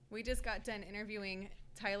We just got done interviewing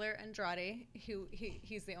Tyler Andrade, who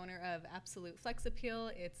he's the owner of Absolute Flex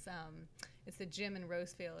Appeal. It's a gym in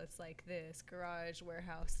Roseville. It's like this garage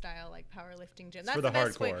warehouse style, like powerlifting gym. That's for the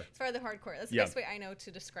best hardcore. way. It's for the hardcore. That's the best way I know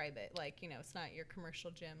to describe it. Like, it's not your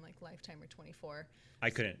commercial gym like Lifetime or 24. I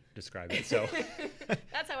couldn't describe it, so.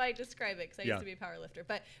 That's how I describe it, because I used to be a powerlifter.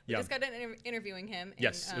 But we just got done interviewing him. And,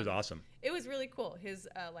 yes, it was awesome. It was really cool. His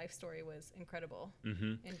life story was incredible.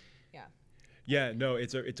 Mm-hmm. And yeah, no,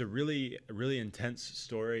 it's a really intense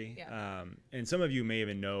story. Yeah. And some of you may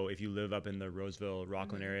even know, if you live up in the Roseville,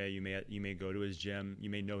 Rockland area, you may go to his gym. You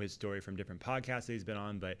may know his story from different podcasts that he's been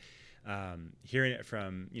on. But hearing it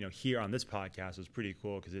from here on this podcast was pretty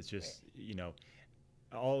cool, because it's just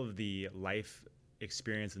all of the life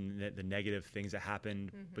experience and the negative things that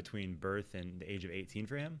happened between birth and the age of 18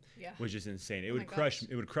 for him was just insane. It would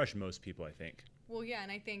crush most people, I think. Well, yeah,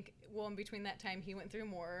 and I think in between that time he went through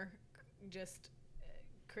more just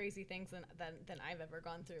crazy things than I've ever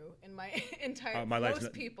gone through in my entire my life.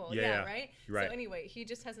 Most people, right? Right. So anyway, he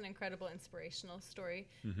just has an incredible inspirational story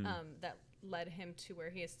that led him to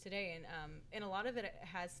where he is today, and a lot of it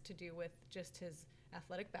has to do with just his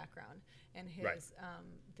athletic background and his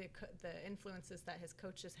the influences that his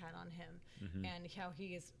coaches had on him, and how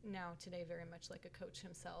he is now today very much like a coach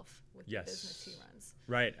himself with the business he runs.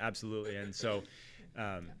 Right, absolutely. And so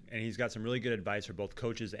and he's got some really good advice for both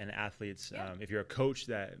coaches and athletes. If you're a coach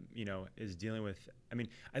that is dealing with, I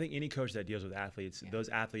think any coach that deals with athletes, those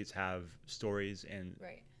athletes have stories, and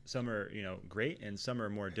some are great and some are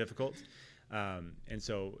more difficult. And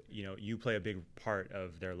so, you play a big part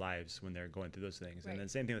of their lives when they're going through those things. And then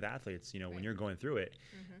same thing with athletes, when you're going through it,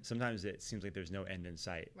 sometimes it seems like there's no end in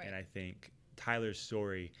sight. And I think Tyler's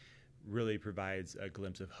story really provides a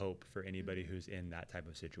glimpse of hope for anybody who's in that type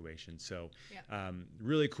of situation. So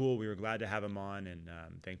really cool. We were glad to have him on, and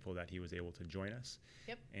thankful that he was able to join us.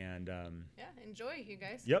 Yep. And enjoy, you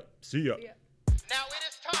guys. Yep. See ya. Now it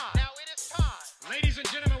is time. Ladies and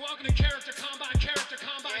gentlemen, welcome to Character Combine.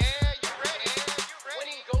 Yeah, you ready? When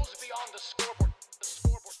he goes beyond the scoreboard,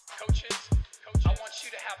 coaches, I want you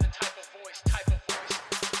to have the type of voice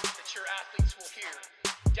that your athletes will hear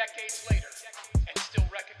decades later and still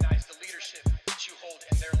recognize the leadership that you hold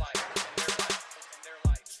in their life.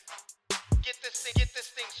 Get this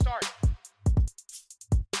thing started.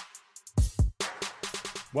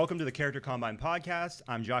 Welcome to the Character Combine podcast.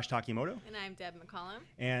 I'm Josh Takimoto. And I'm Deb McCollum.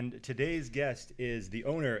 And today's guest is the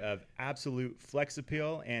owner of Absolute Flex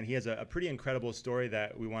Appeal, and he has a pretty incredible story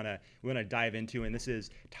that we want to dive into. And this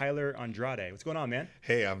is Tyler Andrade. What's going on, man?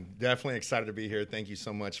 Hey, I'm definitely excited to be here. Thank you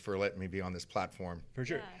so much for letting me be on this platform. For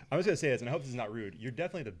sure. Yeah. I was going to say this, and I hope this is not rude. You're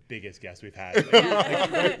definitely the biggest guest we've had.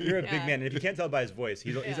 You're a big man, and if you can't tell by his voice,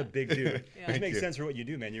 he's a big dude. Which makes sense for what you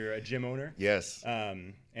do, man. You're a gym owner. Yes.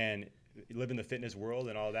 And you live in the fitness world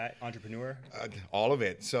and all that, entrepreneur? All of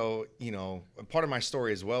it. So, part of my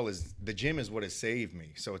story as well is the gym is what has saved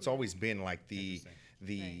me. So it's always been like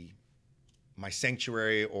my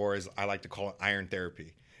sanctuary, or as I like to call it, iron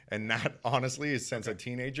therapy. And that, honestly, since a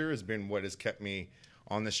teenager, has been what has kept me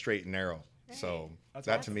on the straight and narrow. So that's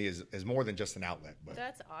that awesome. To me is more than just an outlet. But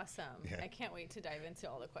that's awesome. Yeah. I can't wait to dive into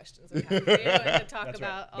all the questions we have to talk about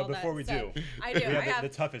right. all that. But before we do, I do. We have the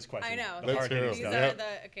toughest questions. I know. The hard these stuff.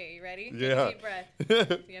 are okay, you ready? Yeah. Take a deep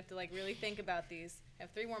breath. You have to really think about these. I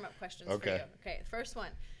have 3 warm-up questions for you. Okay, first one.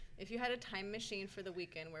 If you had a time machine for the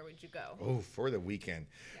weekend, where would you go? Oh, for the weekend.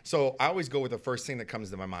 Yeah. So I always go with the first thing that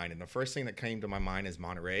comes to my mind. And the first thing that came to my mind is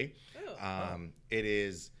Monterey. It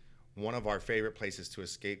is one of our favorite places to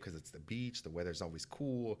escape because it's the beach. The weather's always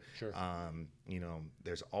cool. Sure.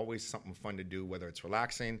 There's always something fun to do, whether it's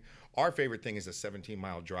relaxing. Our favorite thing is a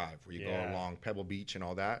 17-mile drive where you go along Pebble Beach and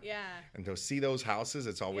all that. Yeah. And to see those houses,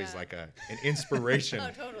 it's always like an inspiration. Oh,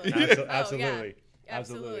 totally. Absolutely.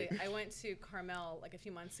 Absolutely. I went to Carmel a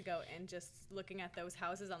few months ago, and just looking at those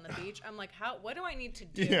houses on the beach, I'm like, what do I need to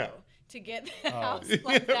do to get a house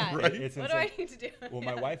like that? Right. What do I need to do? Well,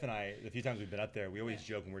 my wife and I, the few times we've been up there, we always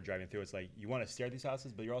joke when we're driving through. It's like, you want to stare at these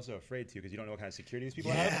houses, but you're also afraid to because you don't know what kind of security these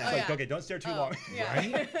people have. It's okay, don't stare too long. Yeah.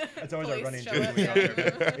 Right? That's always our running joke when we're out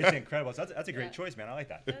there. It's incredible. So that's a great choice, man. I like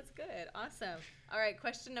that. That's good. Awesome. All right,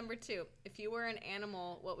 question number 2. If you were an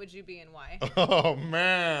animal, what would you be and why? Oh,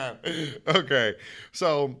 man. Okay.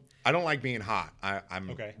 So I don't like being hot.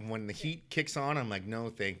 When the heat kicks on, I'm like, no,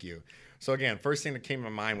 thank you. So again, first thing that came to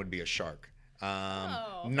my mind would be a shark.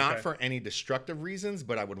 Not for any destructive reasons,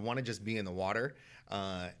 but I would want to just be in the water.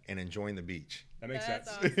 and enjoying the beach. That makes That's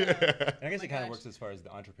sense. awesome. And I guess my it kind of gosh. works as far as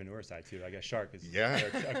the entrepreneur side too. I guess Shark is Yeah.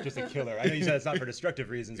 just a killer. I know you said it's not for destructive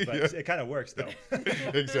reasons, but it kind of works though.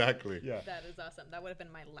 Exactly. Yeah. That is awesome. That would have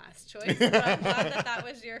been my last choice. But I'm glad that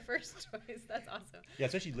was your first choice. That's awesome. Yeah,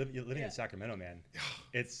 especially living Yeah. in Sacramento, man.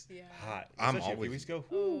 It's Yeah. hot. I'm Especially a few always- weeks ago.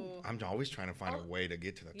 Ooh. I'm always trying to find a way to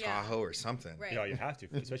get to the Yeah. Tahoe or something. Right. You know, you have to,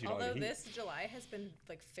 especially with all Although the heat. this July has been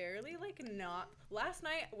like fairly like not. Last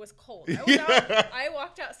night was cold. I was out. I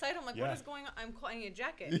walked outside. I'm like, Yeah. what is going on? I'm cold. I need a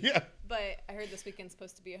jacket. Yeah. But I heard this weekend's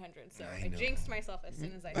supposed to be 100, so I I know. jinxed myself as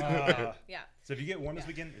soon as I saw Ah. it. Yeah. So if you get warm this Yeah.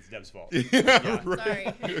 weekend, it's Deb's fault. Sorry.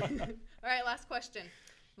 All right, last question.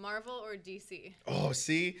 Marvel or DC? Oh,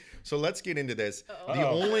 see. So let's get into this. Uh-oh. The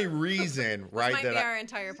only reason, right, Might that be I, our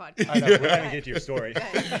entire podcast. I know. We're not gonna get to your story. Yeah.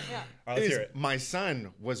 All right, let's is hear it. my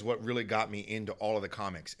son was what really got me into all of the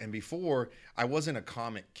comics. And before, I wasn't a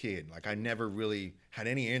comic kid. Like, I never really had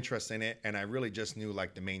any interest in it. And I really just knew,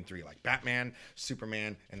 like, the main three, like Batman,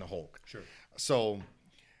 Superman, and the Hulk. Sure. So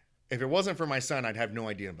if it wasn't for my son, I'd have no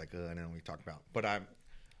idea. I'm like, I don't know what you're talking about. But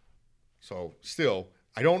still,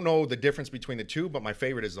 I don't know the difference between the two, but my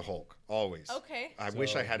favorite is the Hulk, always. Okay. I So,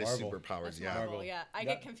 wish I had his Marvel. superpowers, That's yeah. Marvel, Marvel. yeah. I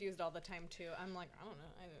That- get confused all the time too. I'm like, I don't know.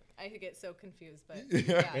 I get so confused, but Yeah.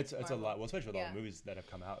 yeah, It's a Marvel. lot. Well, especially with all Yeah. the movies that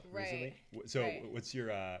have come out Right. recently. So Right. what's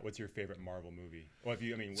your favorite Marvel movie? Well, if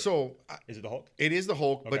you, I mean, So is it the Hulk? it is the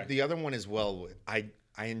Hulk, Okay. but the other one as well. I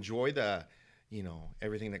enjoy the,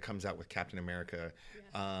 everything that comes out with Captain America.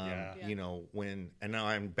 Yeah. Yeah. And now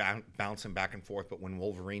I'm bouncing back and forth, but when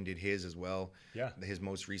Wolverine did his as well, Yeah. his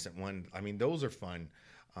most recent one, I mean, those are fun.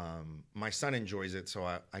 My son enjoys it, so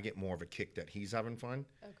I get more of a kick that he's having fun,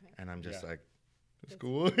 Okay. and I'm just Yeah. like, it's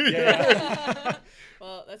cool. Yeah.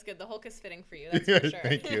 Well, that's good. The Hulk is fitting for you. That's for sure.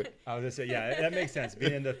 Thank you. I was gonna say, yeah, that makes sense.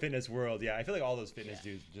 Being in the fitness world, yeah, I feel like all those fitness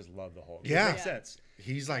dudes just love the Hulk. Yeah. It makes sense.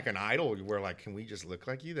 He's like an idol. We're like, can we just look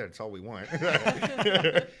like you? That's all we want.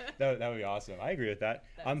 That would be awesome. I agree with that.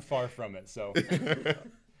 I'm far from it, so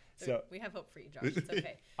We have hope for you, Josh. It's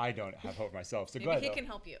okay. I don't have hope myself. So go Maybe ahead. he though. can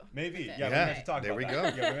help you. Maybe, with it. yeah. We're Yeah, going to talk there about we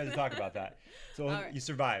that. go. Yeah, we're going to talk about that. So All right. you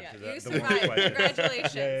survived. Yeah, you the one survived. question.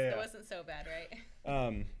 Congratulations. Yeah. That wasn't so bad,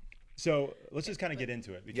 right? So let's just kind of get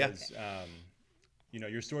into it because,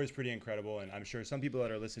 your story is pretty incredible, and I'm sure some people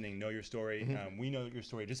that are listening know your story. We know your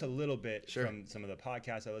story just a little bit Sure. from some of the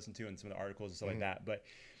podcasts I listen to and some of the articles and stuff like that. But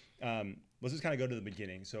let's just kind of go to the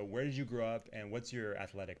beginning. So where did you grow up, and what's your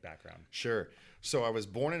athletic background? Sure. So I was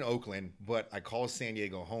born in Oakland, but I call San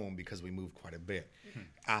Diego home because we moved quite a bit.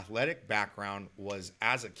 Athletic background was,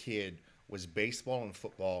 as a kid, was baseball and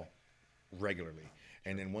football regularly.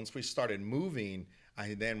 And then once we started moving,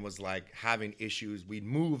 I then was like having issues. We'd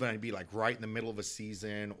move and I'd be like right in the middle of a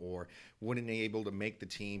season or wouldn't be able to make the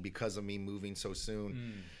team because of me moving so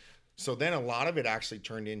soon. So then a lot of it actually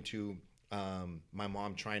turned into my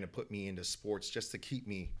mom trying to put me into sports just to keep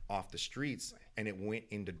me off the streets. And it went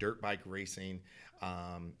into dirt bike racing.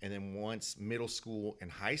 And then once middle school and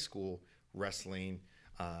high school wrestling,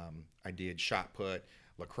 I did shot put,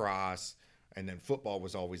 lacrosse, and then football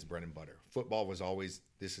was always bread and butter. Football was always,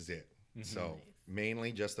 this is it. So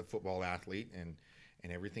mainly just a football athlete and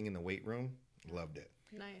everything in the weight room, loved it.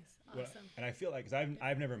 Nice. Well, Awesome. and I feel like, because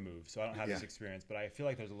I've never moved, so I don't have this Yeah. experience, but I feel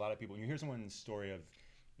like there's a lot of people, when you hear someone's story of,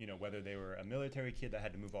 whether they were a military kid that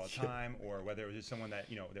had to move all the time, or whether it was just someone that,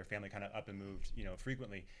 their family kind of up and moved,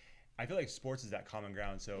 frequently. I feel like sports is that common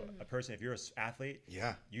ground. So a person, if you're an athlete,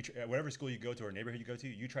 Yeah. you whatever school you go to or neighborhood you go to,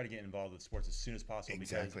 you try to get involved with sports as soon as possible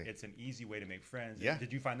Exactly. because it's an easy way to make friends. Yeah.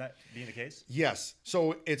 Did you find that being the case? Yes.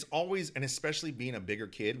 So it's always, and especially being a bigger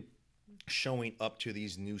kid, showing up to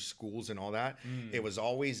these new schools and all that, it was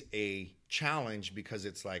always a challenge because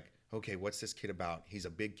it's like, okay, what's this kid about? He's a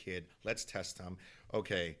big kid. Let's test him.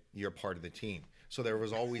 Okay, you're part of the team. So there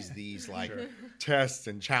was always these like tests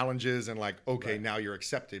and challenges and like, okay, now you're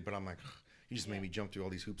accepted. But I'm like, you just made me jump through all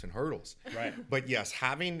these hoops and hurdles. Right. But yes,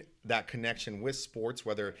 having that connection with sports,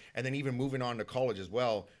 and then even moving on to college as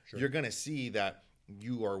well, you're going to see that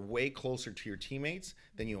you are way closer to your teammates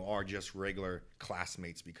than you are just regular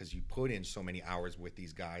classmates because you put in so many hours with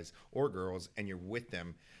these guys or girls and you're with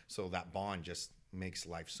them. So that bond just makes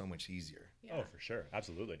life so much easier. Yeah. Oh, for sure.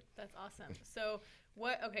 Absolutely. That's awesome. So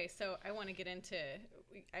so I want to get into,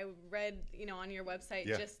 I read, on your website,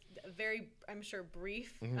 Yeah. just a very, I'm sure,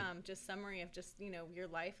 brief, just summary of just, your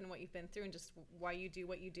life and what you've been through and just why you do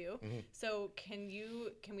what you do. So can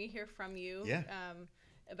we hear from you? Yeah.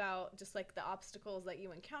 About just like the obstacles that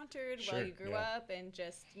you encountered Sure. while you grew Yeah. up and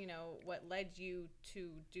just, what led you to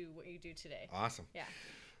do what you do today. Awesome. Yeah.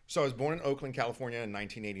 So I was born in Oakland, California in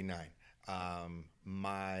 1989.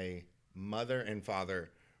 My mother and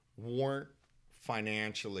father weren't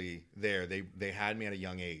financially there. They had me at a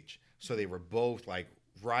young age. So they were both like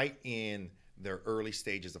right in their early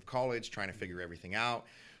stages of college, trying to figure everything out.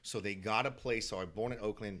 So they got a place. So I was born in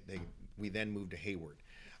Oakland. We then moved to Hayward.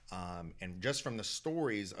 And just from the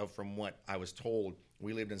stories from what I was told,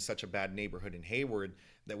 we lived in such a bad neighborhood in Hayward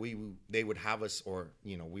that they would have us, or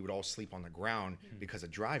we would all sleep on the ground because of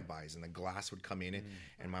drive-bys, and the glass would come in.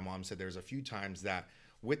 And my mom said there's a few times that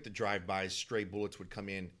with the drive-bys, stray bullets would come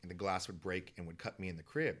in and the glass would break and would cut me in the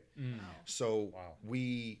crib. So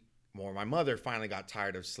my mother finally got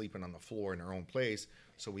tired of sleeping on the floor in her own place.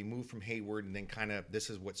 So we moved from Hayward, and then kind of this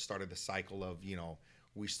is what started the cycle of,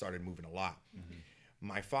 we started moving a lot.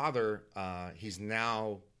 My father, he's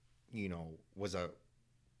now, he's a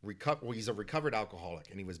recovered alcoholic,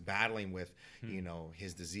 and he was battling with,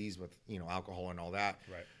 his disease with, alcohol and all that.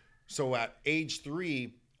 Right. So at age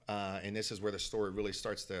 3, and this is where the story really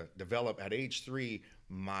starts to develop. At age 3,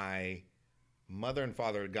 my mother and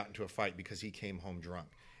father had gotten into a fight because he came home drunk.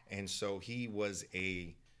 And so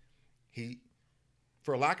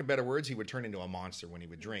for lack of better words, he would turn into a monster when he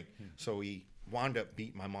would drink. So he wound up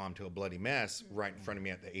beating my mom to a bloody mess right in front of me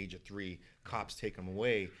at the age of 3. Cops take him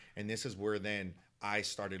away. And this is where then I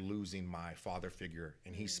started losing my father figure.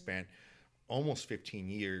 And he spent almost 15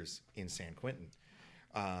 years in San Quentin.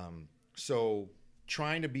 So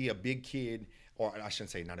trying to be a big kid, or I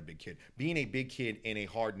shouldn't say not a big kid, being a big kid in a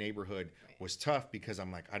hard neighborhood was tough because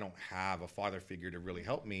I'm like, I don't have a father figure to really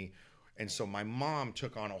help me. And so my mom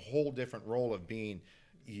took on a whole different role of being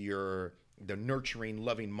the nurturing,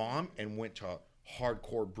 loving mom, and went to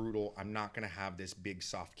hardcore, brutal, I'm not going to have this big,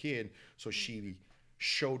 soft kid. So she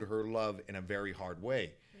showed her love in a very hard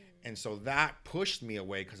way. And so that pushed me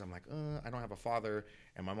away because I'm like, I don't have a father,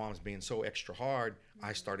 and my mom's being so extra hard.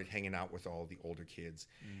 I started hanging out with all the older kids.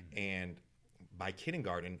 And by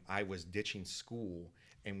kindergarten, I was ditching school,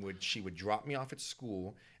 and she would drop me off at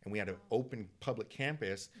school, and we had an open public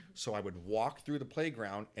campus. So I would walk through the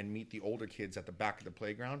playground and meet the older kids at the back of the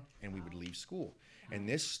playground, and we would leave school. And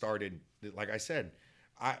this started, like I said,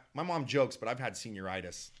 my mom jokes, but I've had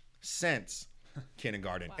senioritis since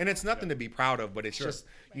kindergarten. And it's nothing to be proud of, but it's just,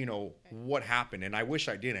 what happened. And I wish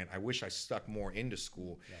I didn't. I wish I stuck more into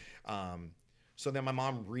school. So then my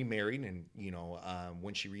mom remarried, and,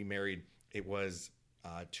 when she remarried, it was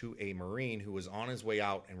to a Marine who was on his way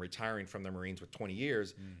out and retiring from the Marines with 20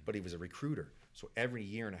 years, but he was a recruiter. So every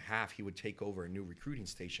year and a half, he would take over a new recruiting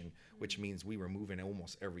station, which means we were moving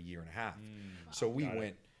almost every year and a half. So we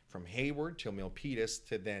went from Hayward to Milpitas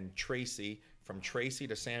to then Tracy, from Tracy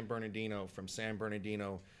to San Bernardino, from San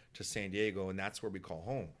Bernardino to San Diego, and that's where we call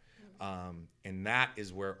home. And that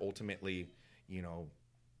is where ultimately,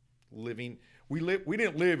 living, we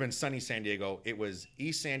didn't live in sunny San Diego. It was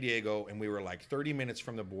East San Diego, and we were like 30 minutes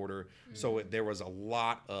from the border. So there was a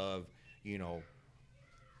lot of,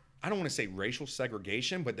 I don't want to say racial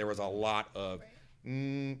segregation, but there was a lot of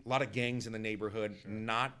gangs in the neighborhood,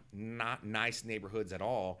 not nice neighborhoods at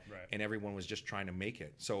all, and everyone was just trying to make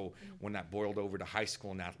it. So when that boiled over to high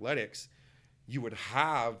school and athletics, you would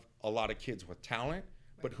have a lot of kids with talent,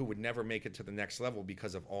 but who would never make it to the next level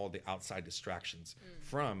because of all the outside distractions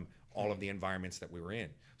from all of the environments that we were in.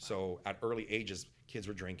 So at early ages, kids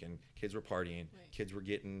were drinking, kids were partying, kids were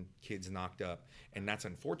getting kids knocked up. And that's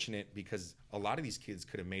unfortunate because a lot of these kids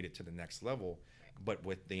could have made it to the next level, but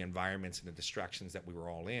with the environments and the distractions that we were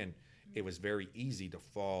all in, it was very easy to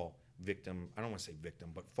fall victim, I don't want to say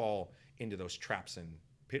victim, but fall into those traps and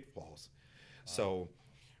pitfalls. So,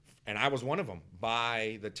 and I was one of them.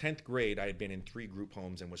 By the 10th grade, I had been in 3 group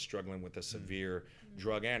homes and was struggling with a severe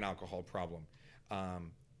drug and alcohol problem.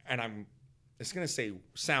 And it's going to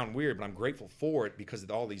sound weird, but I'm grateful for it because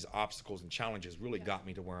all these obstacles and challenges really got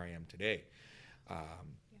me to where I am today.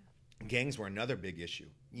 Gangs were another big issue,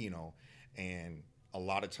 and a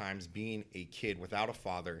lot of times being a kid without a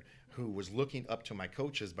father who was looking up to my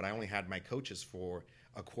coaches, but I only had my coaches for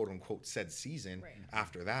a quote unquote said season.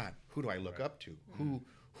 After that, who do I look up to?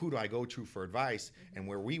 Who do I go to for advice? And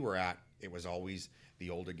where we were at, it was always the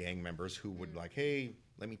older gang members who would like, hey,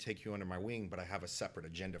 let me take you under my wing, but I have a separate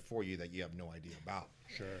agenda for you that you have no idea about.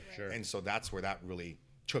 Sure. And so that's where that really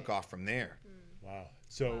took off from there. Wow.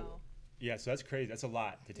 So, so that's crazy. That's a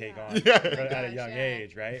lot to take on at a young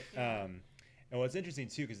age, right? And what's interesting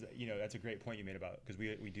too, because that's a great point you made about, because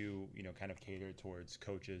we do kind of cater towards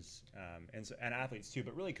coaches and athletes too,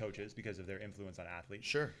 but really coaches because of their influence on athletes.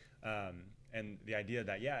 Sure. And the idea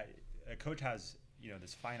that a coach has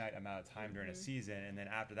this finite amount of time during a season, and then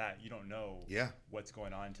after that you don't know what's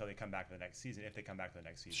going on until they come back to the next season, if they come back to the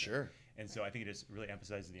next season. Sure. And so I think it just really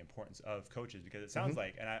emphasizes the importance of coaches, because it sounds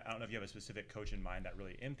like, and I don't know if you have a specific coach in mind that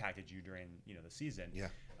really impacted you during the season.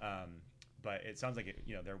 But it sounds like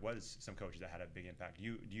there was some coaches that had a big impact.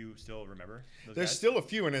 Do you still remember those There's guys? still a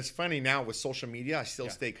few, and it's funny now with social media, I still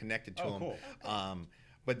stay connected to them. Cool.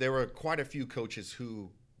 But there were quite a few coaches who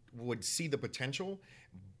would see the potential,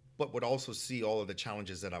 but would also see all of the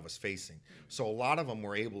challenges that I was facing. So a lot of them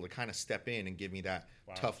were able to kind of step in and give me that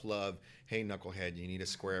tough love. Hey, knucklehead, you need to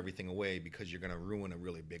square everything away because you're going to ruin a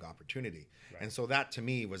really big opportunity. Right. And so that to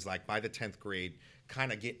me was like by the 10th grade,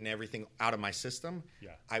 kind of getting everything out of my system.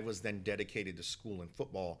 Yeah. I was then dedicated to school and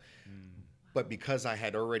football. But because I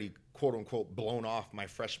had already, quote unquote, blown off my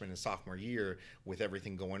freshman and sophomore year with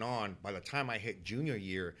everything going on, by the time I hit junior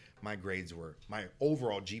year, my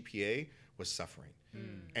overall GPA was suffering.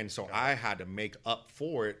 And so I had to make up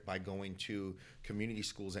for it by going to community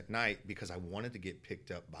schools at night because I wanted to get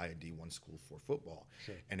picked up by a D1 school for football.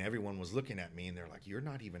 Sure. And everyone was looking at me and they're like, you're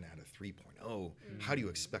not even at a 3.0. How do you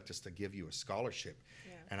expect us to give you a scholarship?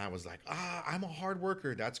 Yeah. And I was like, I'm a hard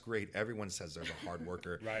worker. That's great. Everyone says they're a hard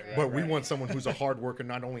worker. But we want someone who's a hard worker,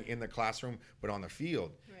 not only in the classroom, but on the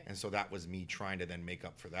field. Right. And so that was me trying to then make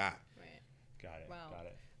up for that. Right. Got it.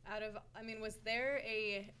 Was there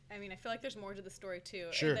I feel like there's more to the story too.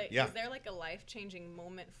 Sure, yeah. Was there like a life-changing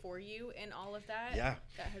moment for you in all of that? Yeah.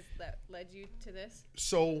 That led you to this?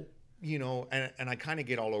 So, and I kind of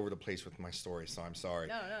get all over the place with my story, so I'm sorry.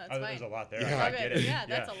 No, that's fine. There's a lot there. Yeah. I get it. Yeah,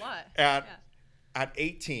 that's a lot. At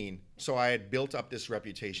 18, so I had built up this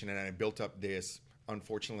reputation and I built up this,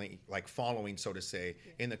 unfortunately, like following, so to say,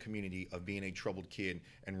 in the community of being a troubled kid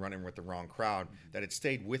and running with the wrong crowd, that it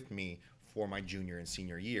stayed with me for my junior and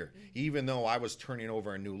senior year. Even though I was turning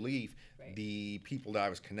over a new leaf, the people that I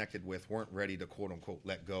was connected with weren't ready to quote unquote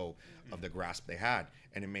let go of the grasp they had.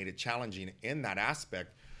 And it made it challenging in that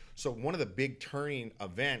aspect. So one of the big turning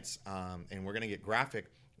events, and we're gonna get graphic,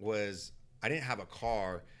 was I didn't have a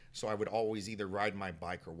car, so I would always either ride my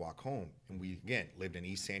bike or walk home. And we, again, lived in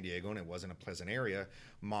East San Diego and it wasn't a pleasant area.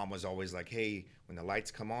 Mom was always like, hey, when the lights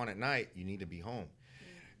come on at night, you need to be home.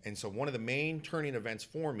 And so one of the main turning events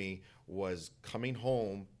for me was coming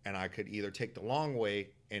home, and I could either take the long way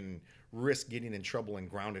and risk getting in trouble and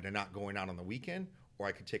grounded and not going out on the weekend, or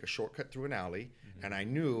I could take a shortcut through an alley. And I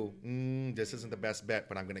knew this isn't the best bet,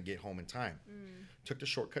 but I'm going to get home in time. Took the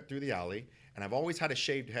shortcut through the alley, and I've always had a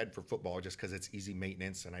shaved head for football just because it's easy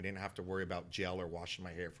maintenance, and I didn't have to worry about gel or washing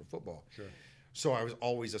my hair for football. Sure. So I was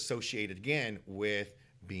always associated again with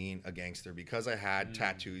being a gangster because I had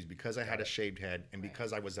tattoos, because I had a shaved head, and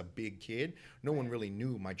because I was a big kid. No one really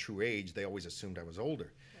knew my true age. They always assumed I was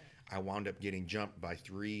older. I wound up getting jumped by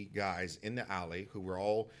 3 guys in the alley who were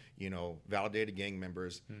all, validated gang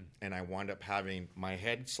members. And I wound up having my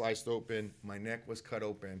head sliced open, my neck was cut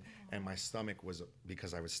open, and my stomach was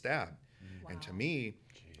because I was stabbed. And to me,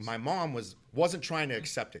 my mom wasn't trying to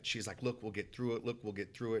accept it. She's like, look, we'll get through it. Look, we'll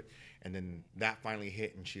get through it. And then that finally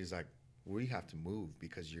hit, and she's like, we have to move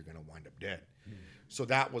because you're going to wind up dead. So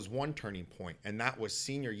that was one turning point. And that was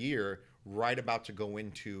senior year, right about to go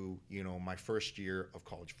into, my first year of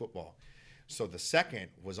college football. So the second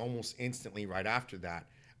was almost instantly right after that.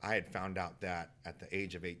 I had found out that at the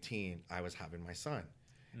age of 18, I was having my son.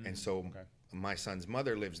 And so my son's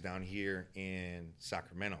mother lives down here in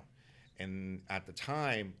Sacramento. And at the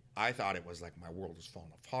time, I thought it was like my world was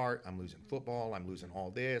falling apart. I'm losing football. I'm losing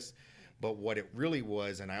all this. But what it really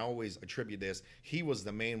was, and I always attribute this, he was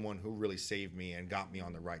the main one who really saved me and got me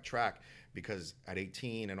on the right track, because at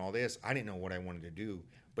 18 and all this, I didn't know what I wanted to do,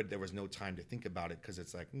 but there was no time to think about it because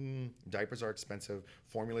it's like, diapers are expensive,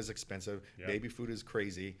 formula's expensive, baby food is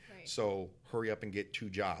crazy, so hurry up and get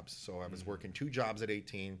 2 jobs. So I was working 2 jobs at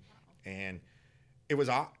 18, and it was,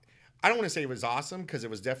 I don't want to say it was awesome because it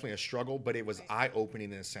was definitely a struggle, but it was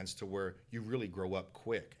eye-opening in a sense to where you really grow up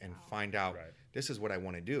quick and find out this is what I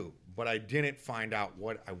want to do. But I didn't find out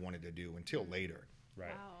what I wanted to do until later. Right.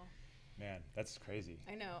 Wow. Man, that's crazy.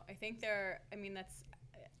 I know. I think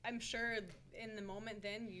I'm sure in the moment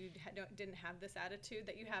then you didn't have this attitude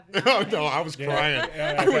that you have now. No, I was crying.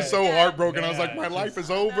 I was so heartbroken. I was like, my life is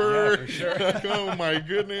over. For sure. Oh my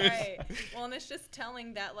goodness. Right. Well, and it's just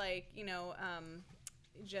telling that,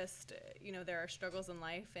 there are struggles in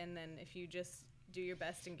life, and then if you just do your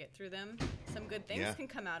best and get through them, some good things can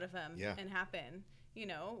come out of them and happen,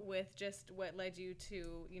 with just what led you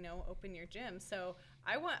to, open your gym. So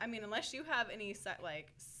unless you have any side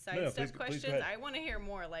stuff questions, I want to hear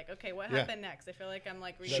more. Like, okay, what happened next? I feel like I'm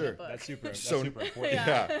reading a book. That's super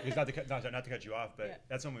important. Because not to cut you off, but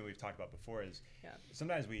that's something we've talked about before is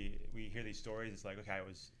sometimes we hear these stories. It's like, okay,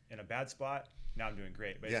 in a bad spot. Now I'm doing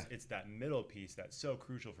great, but it's that middle piece that's so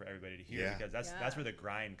crucial for everybody to hear because that's where the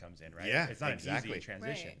grind comes in, right? Yeah, it's not exactly. an easy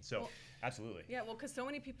transition. Right. So absolutely. Yeah, well, because so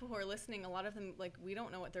many people who are listening, a lot of them, like, we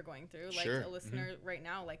don't know what they're going through. Like, Sure. a listener right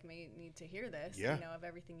now, like, may need to hear this, Yeah. you know, of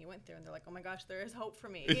everything you went through, and they're like, oh my gosh, there is hope for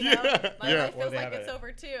me. You know, my life Or feels they like have it's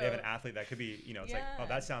over too. They have an athlete that could be, you know, it's like, oh, Yeah.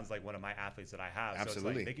 that sounds like one of my athletes that I have. So Absolutely.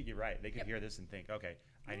 it's like, they could, you're right. They could hear this and think, okay,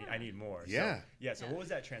 I need more. Yeah. So what was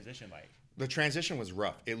that transition like? The transition was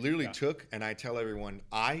rough. It literally took, and I tell everyone,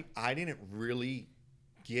 I didn't really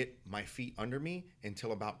get my feet under me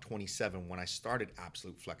until about 27 when I started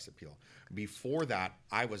Absolute Flex Appeal. Before that,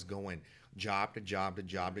 I was going job to job to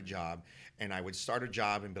job to job, and I would start a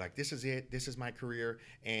job and be like, this is it, this is my career,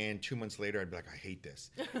 and 2 months later, I'd be like, I hate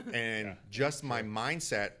this. And just my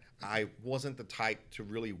mindset, I wasn't the type to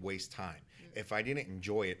really waste time. If I didn't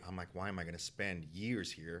enjoy it, I'm like, why am I going to spend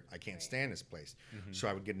years here? I can't stand this place. So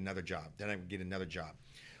I would get another job. Then I would get another job.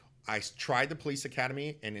 I tried the police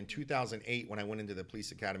academy, and in 2008, when I went into the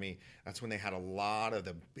police academy, that's when they had a lot of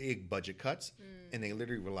the big budget cuts, and they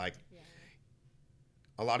literally were like,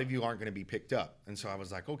 a lot of you aren't going to be picked up. And so I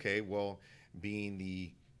was like, okay, well, being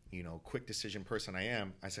the quick decision person I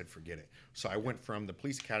am, I said, forget it. So I went from the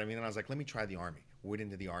police academy, and then I was like, let me try the Army. Went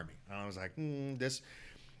into the Army. And I was like,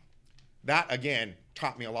 that again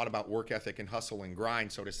taught me a lot about work ethic and hustle and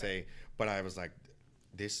grind, so to say. But I was like,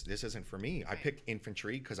 this isn't for me. I picked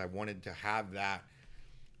infantry because I wanted to have that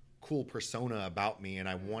cool persona about me, and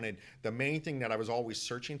I wanted, the main thing that I was always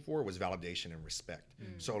searching for was validation and respect.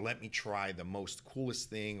 So let me try the most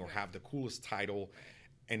coolest thing or have the coolest title,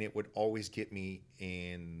 and it would always get me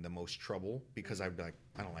in the most trouble because I'd be like,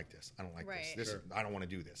 I don't like this. I don't like this. I don't want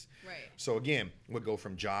to do this. Right. So again, would go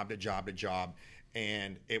from job to job to job.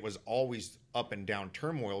 And it was always up and down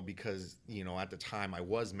turmoil because, at the time I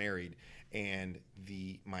was married, and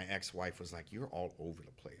my ex-wife was like, you're all over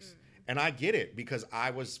the place. And I get it because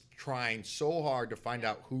I was trying so hard to find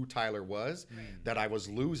out who Tyler was that I was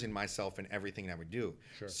losing myself in everything I would do.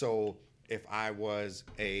 So if I was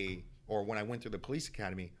when I went through the police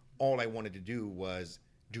academy, all I wanted to do was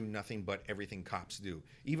do nothing but everything cops do.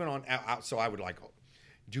 Even so I would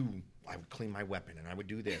I would clean my weapon and I would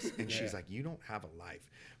do this. And she's like, you don't have a life.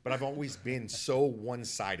 But I've always been so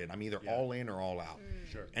one-sided. I'm either all in or all out.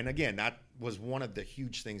 Sure. And again, that was one of the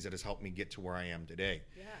huge things that has helped me get to where I am today.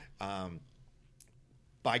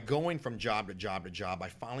 By going from job to job to job, I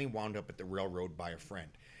finally wound up at the railroad by a friend.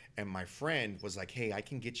 And my friend was like, hey, I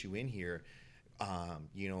can get you in here, and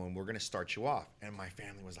we're going to start you off. And my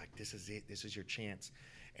family was like, this is it. This is your chance.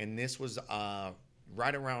 And this was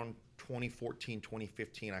right around 2014,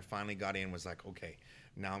 2015, I finally got in, was like, okay,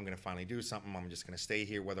 now I'm going to finally do something. I'm just going to stay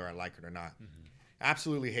here whether I like it or not.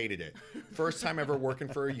 Absolutely hated it. First time ever working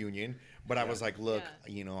for a union, but I was like, look,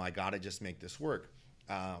 I got to just make this work.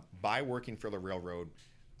 By working for the railroad,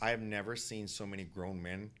 I have never seen so many grown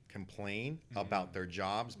men complain about their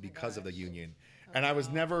jobs because of the union. And I was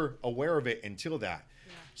never aware of it until that.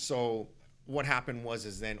 So what happened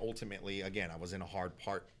is then ultimately, again, I was in a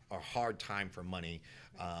hard time for money,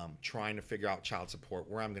 trying to figure out child support,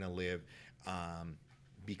 where I'm going to live,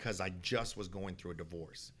 because I just was going through a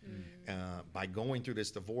divorce. By going through this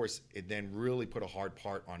divorce, it then really put a hard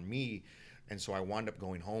part on me, and so I wound up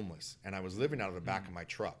going homeless. And I was living out of the back of my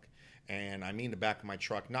truck. And I mean the back of my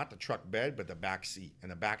truck, not the truck bed, but the back seat.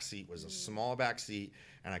 And the back seat was a small back seat,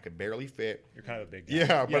 and I could barely fit. You're kind of a big guy.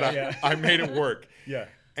 Yeah, but I made it work. Yeah.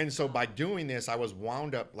 And so by doing this, I was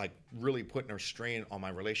wound up like really putting a strain on my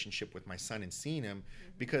relationship with my son and seeing him,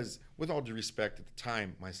 because with all due respect, at the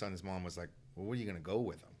time, my son's mom was like, well, where are you going to go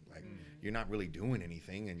with him? Like, you're not really doing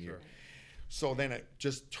anything. And so then it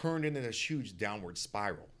just turned into this huge downward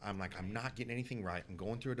spiral. I'm like, I'm not getting anything right. I'm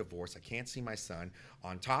going through a divorce. I can't see my son.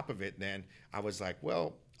 On top of it, then I was like,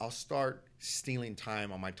 well, I'll start stealing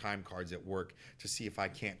time on my time cards at work to see if I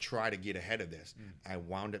can't try to get ahead of this. I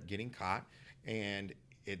wound up getting caught, and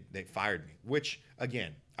they fired me, which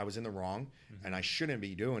again, I was in the wrong, and I shouldn't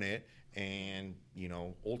be doing it, and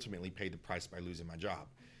ultimately paid the price by losing my job.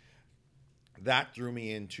 That threw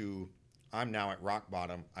me into, I'm now at rock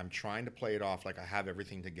bottom. I'm trying to play it off like I have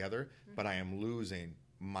everything together, but I am losing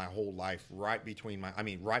my whole life right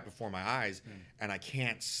before my eyes, and I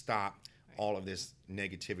can't stop all of this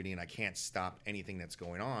negativity, and I can't stop anything that's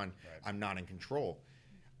going on. I'm not in control.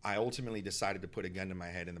 I ultimately decided to put a gun to my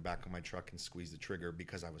head in the back of my truck and squeeze the trigger,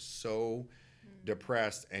 because I was so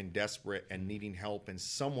depressed and desperate and needing help and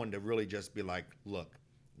someone to really just be like, look,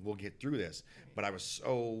 we'll get through this. But I was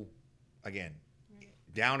so, again,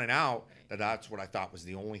 down and out that's what I thought was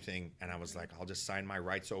the only thing. And I was like, I'll just sign my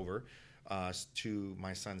rights over to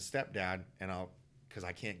my son's stepdad, and because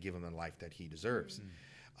I can't give him the life that he deserves.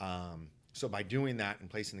 So by doing that and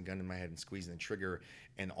placing the gun in my head and squeezing the trigger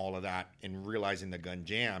and all of that and realizing the gun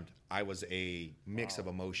jammed, I was a mix of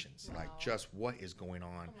emotions, like just what is going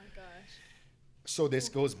on. Oh my gosh. So this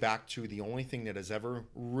goes back to the only thing that has ever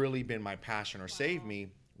really been my passion or saved me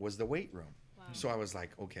was the weight room. Wow. So I was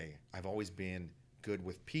like, okay, I've always been good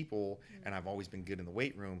with people and I've always been good in the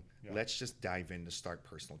weight room. Yeah. Let's just dive in to start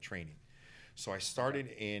personal training. So I started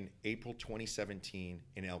in April 2017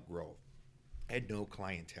 in Elk Grove. I had no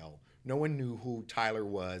clientele. No one knew who Tyler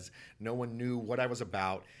was. No one knew what I was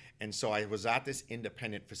about. And so I was at this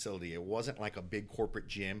independent facility. It wasn't like a big corporate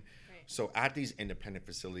gym. Right. So at these independent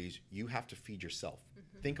facilities, you have to feed yourself.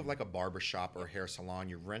 Think of like a barber shop or a hair salon.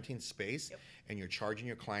 You're renting space and you're charging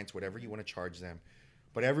your clients whatever you want to charge them.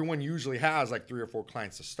 But everyone usually has like 3 or 4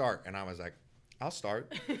 clients to start. And I was like, I'll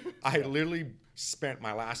start. I literally spent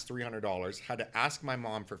my last $300, had to ask my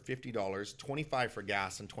mom for $50, $25 for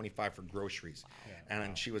gas and $25 for groceries. Wow.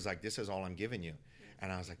 And she was like, this is all I'm giving you.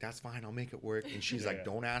 And I was like, that's fine, I'll make it work. And she's like,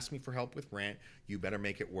 don't ask me for help with rent. You better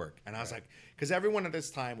make it work. And I was like, because everyone at this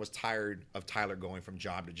time was tired of Tyler going from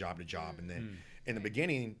job to job to job. And then in the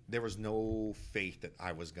beginning, there was no faith that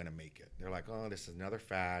I was going to make it. They're like, oh, this is another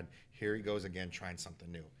fad. Here he goes again, trying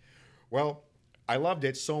something new. Well, I loved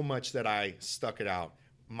it so much that I stuck it out.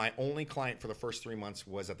 My only client for the first 3 months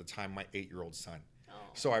was at the time my 8-year-old son. Oh.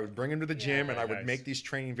 So I would bring him to the gym and I would Nice. make these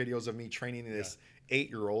training videos of me training this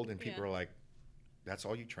 8-year-old and people were like, that's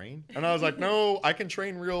all you train? And I was like, no, I can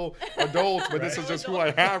train real adults, but this is just who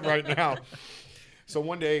I have right now. So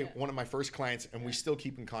one day, one of my first clients, and we still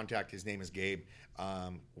keep in contact, his name is Gabe,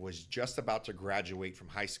 was just about to graduate from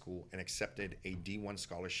high school and accepted a D1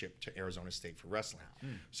 scholarship to Arizona State for wrestling.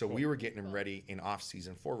 So we were getting him ready in off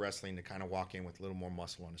season for wrestling to kind of walk in with a little more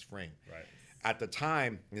muscle on his frame. Right. At the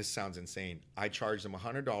time, this sounds insane, I charged him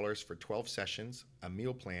 $100 for 12 sessions, a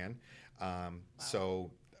meal plan.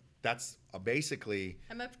 So that's basically...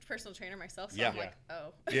 I'm a personal trainer myself, so Yeah. I'm like,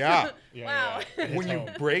 oh. Yeah. Wow. When you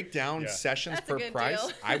break down Yeah. sessions That's a per good price,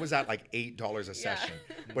 deal. I was at like $8 a session.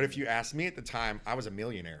 But if you asked me at the time, I was a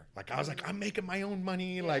millionaire. Like I was like, I'm making my own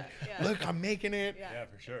money. Like, yeah. look, I'm making it. Yeah. Yeah,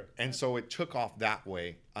 for sure. And so it took off that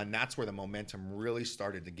way. And that's where the momentum really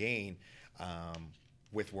started to gain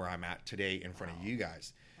with where I'm at today in front of you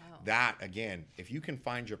guys. Wow. That, again, if you can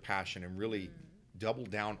find your passion and really double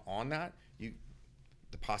down on that,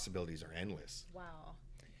 the possibilities are endless. Wow.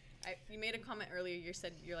 You made a comment earlier. You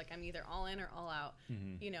said you're like, I'm either all in or all out.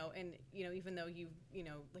 You know, and you know, even though you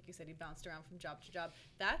know, like you said, you bounced around from job to job.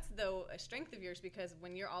 That's though a strength of yours, because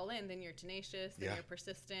when you're all in, then you're tenacious, then you're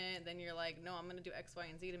persistent, then you're like, no, I'm going to do X, Y,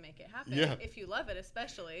 and Z to make it happen. Yeah. If you love it,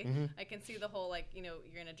 especially, I can see the whole like, you know,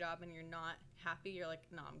 you're in a job and you're not happy. You're like,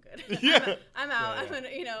 no, I'm good. Yeah. I'm out. Yeah. I'm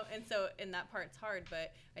gonna, you know, and so in that part's hard,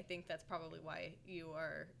 but I think that's probably why you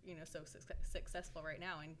are, you know, so successful right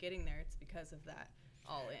now and getting there. It's because of that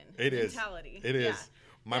all in It is. mentality. It is. Yeah.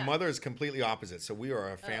 My Yeah. mother is completely opposite. So we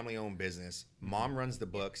are a family-owned business. Mom runs the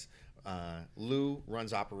books. Lou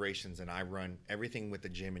runs operations, and I run everything with the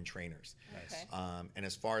gym and trainers. Okay. And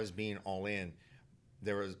as far as being all in,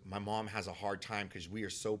 my mom has a hard time because we are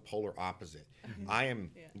so polar opposite. I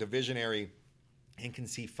am the visionary and can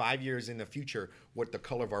see 5 years in the future what the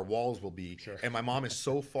color of our walls will be. Sure. And my mom is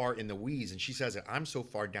so far in the weeds, and she says that I'm so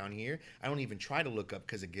far down here, I don't even try to look up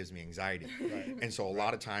because it gives me anxiety. Right. And so a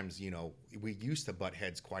lot of times, you know, we used to butt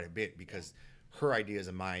heads quite a bit because her ideas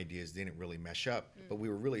and my ideas didn't really mesh up, but we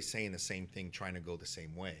were really saying the same thing, trying to go the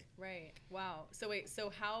same way. Right. Wow. So wait.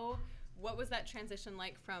 So what was that transition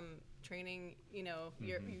like from training, you know,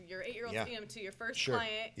 your 8-year-old Yeah. to your first Sure.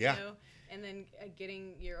 client, Yeah. you know, and then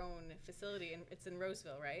getting your own facility, and it's in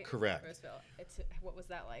Roseville, right? Correct. Roseville. What was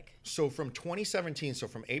that like? So from 2017, so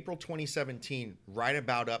from April 2017, right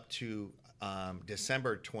about up to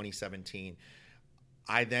December 2017,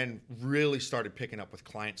 I then really started picking up with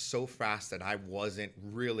clients so fast that I wasn't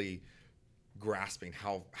really grasping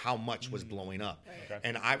how much was blowing up. Right. Okay.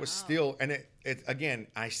 And I was still, and it again,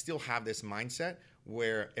 I still have this mindset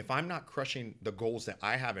where if I'm not crushing the goals that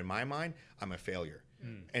I have in my mind, I'm a failure.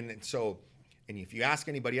 And so, and if you ask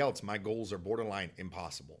anybody else, my goals are borderline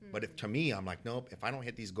impossible. But to me, I'm like, nope, if I don't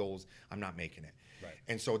hit these goals, I'm not making it. Right.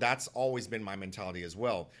 And so that's always been my mentality as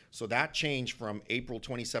well. So that changed from April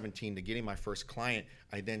 2017 to getting my first client.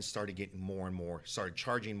 I then started getting more and more, started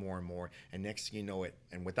charging more and more. And next thing you know it,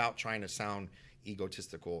 and without trying to sound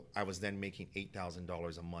egotistical, I was then making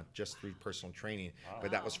 $8,000 a month just through personal training. But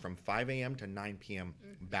that was from 5 a.m. to 9 p.m.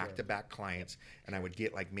 back-to-back clients. And I would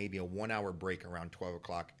get like maybe a 1-hour break around 12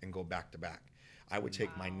 o'clock and go back-to-back. I would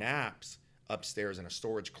take my naps upstairs in a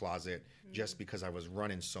storage closet just because I was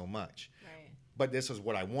running so much. Right. But this is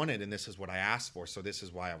what I wanted and this is what I asked for. So this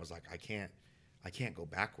is why I was like, I can't go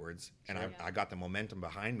backwards, and I got the momentum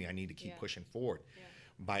behind me. I need to keep pushing forward.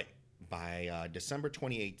 By December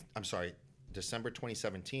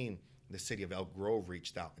 2017, the city of Elk Grove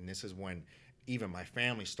reached out, and this is when even my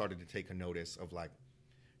family started to take a notice of like,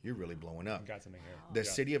 you're really blowing up. Got something here. The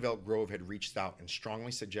city of Elk Grove had reached out and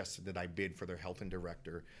strongly suggested that I bid for their health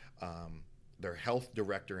director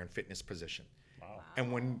and fitness position. Wow.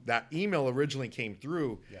 And when that email originally came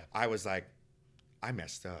through, I was like, I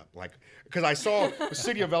messed up. Like, because I saw the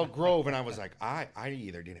city of Elk Grove and I was like, I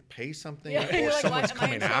either didn't pay something or someone's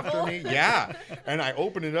coming after me. Yeah. And I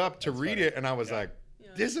opened it up to read it and I was like,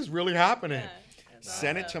 this is really happening.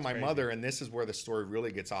 Sent it to my mother, and this is where the story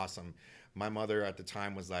really gets awesome. My mother at the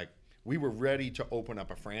time was like, we were ready to open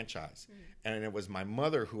up a franchise. And it was my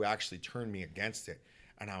mother who actually turned me against it.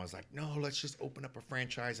 And I was like, no, let's just open up a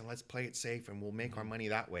franchise and let's play it safe and we'll make our money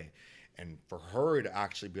that way. And for her to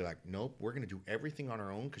actually be like, nope, we're going to do everything on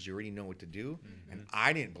our own because you already know what to do. And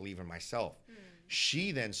I didn't believe in myself.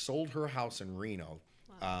 She then sold her house in Reno.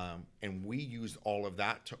 And we used all of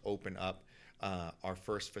that to open up our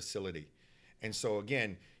first facility. And so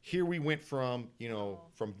again, here we went from,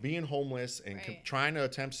 from being homeless and trying to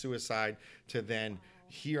attempt suicide to then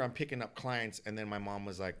here I'm picking up clients. And then my mom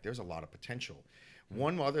was like, there's a lot of potential.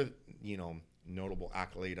 One other, notable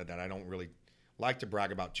accolade that I don't really like to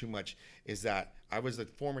brag about too much is that I was the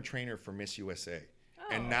former trainer for Miss USA.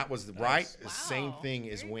 And that was the same thing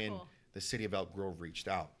as when the city of Elk Grove reached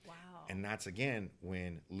out. Wow. And that's again,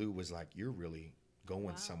 when Lou was like, you're really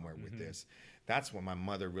going somewhere with this. That's when my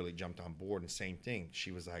mother really jumped on board, and same thing.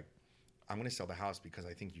 She was like, I'm going to sell the house because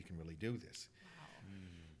I think you can really do this. Wow.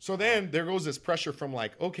 So then there goes this pressure from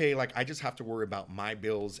like, okay, like I just have to worry about my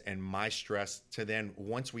bills and my stress to then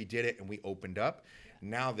once we did it and we opened up,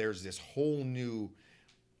 now there's this whole new,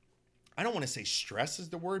 I don't want to say stress is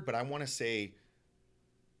the word, but I want to say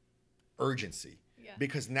urgency.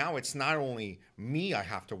 Because now it's not only me I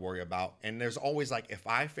have to worry about, and there's always like, if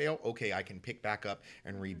I fail, okay, I can pick back up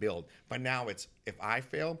and rebuild. But now it's, if I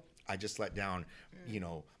fail, I just let down,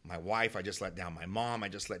 my wife, I just let down my mom, I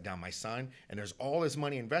just let down my son, and there's all this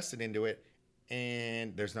money invested into it,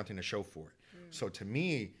 and there's nothing to show for it. So to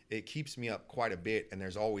me, it keeps me up quite a bit, and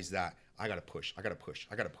there's always that, I gotta push.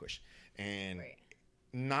 And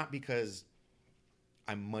not because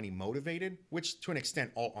I'm money motivated, which to an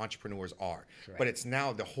extent all entrepreneurs are. Correct. But it's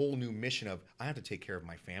now the whole new mission of I have to take care of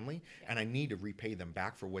my family and I need to repay them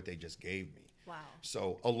back for what they just gave me. Wow.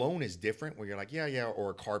 So a loan is different where you're like, or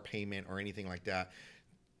a car payment or anything like that.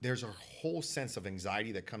 There's a whole sense of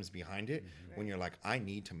anxiety that comes behind it when you're like, I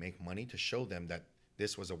need to make money to show them that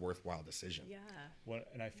this was a worthwhile decision. Yeah. Well,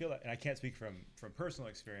 and I feel like, and I can't speak from personal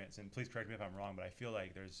experience, and please correct me if I'm wrong, but I feel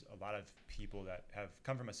like there's a lot of people that have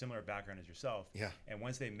come from a similar background as yourself. Yeah. And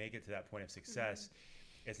once they make it to that point of success,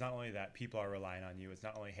 it's not only that people are relying on you, it's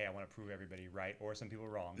not only, hey, I want to prove everybody right or some people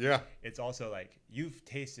wrong. Yeah. It's also like you've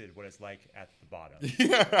tasted what it's like at the bottom. You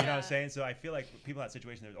know what I'm saying? So I feel like people in that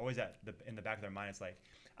situation, there's always in the back of their mind, it's like,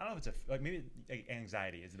 I don't know if it's maybe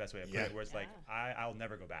anxiety is the best way to put it, where it's like, I'll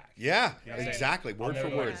never go back. Yeah, you know exactly. Word for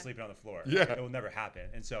word. Sleeping on the floor. Yeah. It will never happen.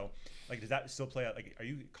 And so, like, does that still play out? Like, are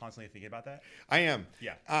you constantly thinking about that? I am.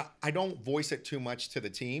 Yeah. I don't voice it too much to the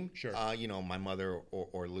team. Sure. My mother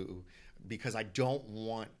or Lou, because I don't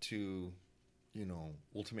want to,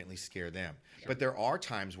 ultimately scare them. Sure. But there are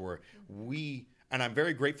times where and I'm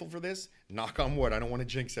very grateful for this, knock on wood, I don't want to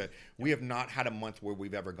jinx it. We have not had a month where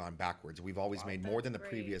we've ever gone backwards. We've always made more than the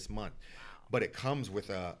previous month. Wow. But it comes with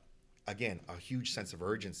a huge sense of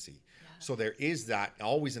urgency. Yeah. So there is that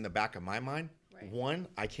always in the back of my mind. Right. 1,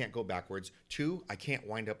 I can't go backwards. 2, I can't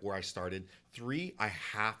wind up where I started. 3, I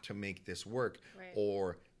have to make this work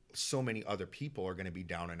or so many other people are going to be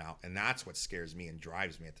down and out. And that's what scares me and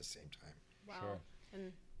drives me at the same time. Wow. Sure.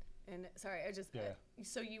 And sorry,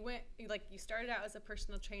 so you started out as a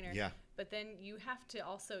personal trainer, but then you have to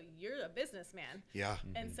also, you're a businessman. Yeah.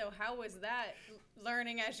 And so how was that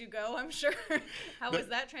learning as you go, I'm sure? How was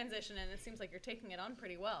that transition? And it seems like you're taking it on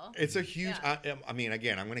pretty well. It's a huge, I mean,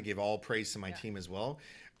 again, I'm going to give all praise to my team as well.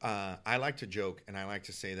 I like to joke and I like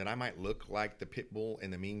to say that I might look like the pit bull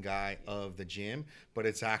and the mean guy of the gym, but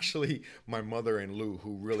it's actually my mother and Lou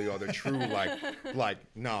who really are the true like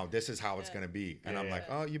no, this is how it's going to be. And I'm like,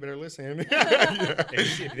 oh, you better listen.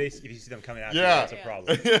 If you see them coming after you, that's a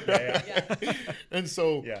problem. And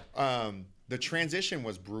so the transition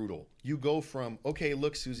was brutal. You go from, okay,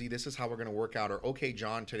 look, Susie, this is how we're going to work out, or okay,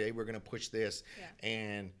 John, today we're going to push this.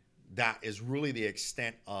 And that is really the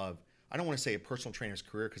extent of, I don't want to say a personal trainer's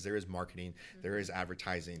career because there is marketing, there is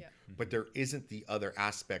advertising, but there isn't the other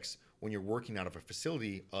aspects when you're working out of a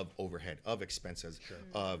facility of overhead, of expenses,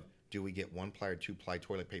 of Do we get 1-ply or 2-ply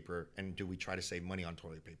toilet paper? And do we try to save money on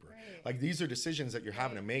toilet paper? Right. Like, these are decisions that you're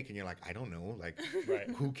having to make, and you're like, I don't know. Like, Right.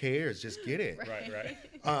 who cares? Just get it. Right.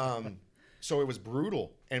 So it was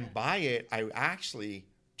brutal. And by it, I actually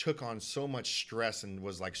took on so much stress and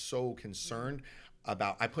was like so concerned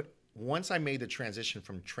about, once I made the transition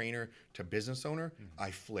from trainer to business owner, I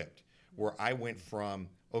flipped, where I went from,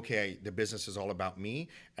 okay, the business is all about me.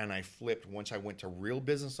 And I flipped once I went to real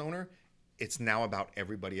business owner. It's now about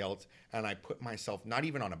everybody else. And I put myself not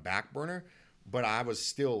even on a back burner, but I was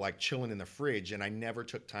still like chilling in the fridge, and I never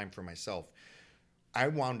took time for myself. I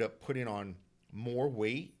wound up putting on more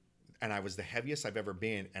weight, and I was the heaviest I've ever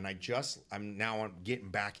been. And I'm now getting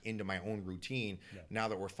back into my own routine now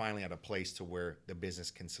that we're finally at a place to where the business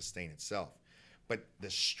can sustain itself. But the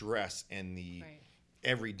stress and the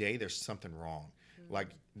every day there's something wrong. Like,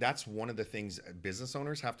 that's one of the things business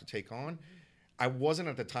owners have to take on. I wasn't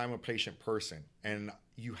at the time a patient person, and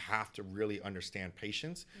you have to really understand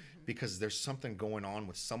patience because there's something going on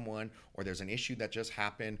with someone, or there's an issue that just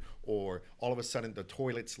happened, or all of a sudden the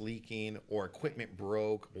toilet's leaking, or equipment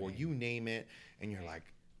broke, or you name it, and you're like,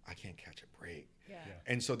 I can't catch a break.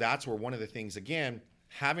 And so that's where one of the things, again,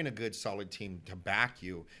 having a good solid team to back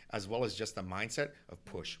you, as well as just the mindset of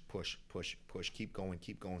push, keep going,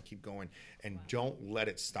 and don't let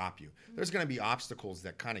it stop you. There's going to be obstacles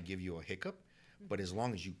that kind of give you a hiccup, but as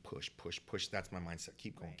long as you push, that's my mindset.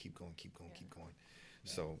 Keep going.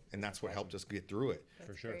 So, and that's what helped us get through it.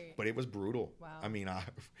 For sure. Great. But it was brutal. Wow. I mean, I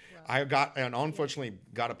unfortunately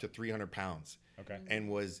got up to 300 pounds. Okay. And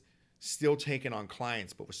was still taking on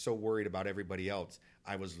clients, but was so worried about everybody else,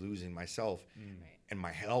 I was losing myself. And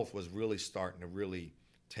my health was really starting to really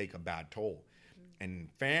take a bad toll. And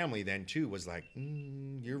family then too was like,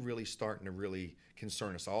 you're really starting to really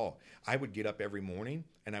concern us all. I would get up every morning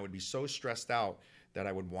and I would be so stressed out that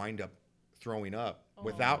I would wind up throwing up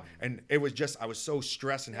and it was just, I was so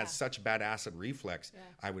stressed and had such bad acid reflux,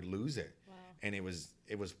 I would lose it. Wow. And it was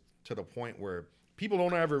to the point where people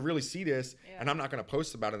don't ever really see this, and I'm not going to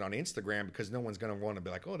post about it on Instagram because no one's going to want to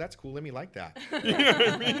be like, oh, that's cool, let me like that. You know what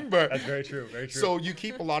I mean? But that's very true. Very true. So you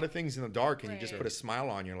keep a lot of things in the dark, and you just put a smile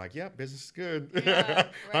on. You're like, yeah, business is good. Yeah,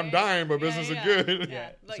 I'm dying, but business is good. Yeah,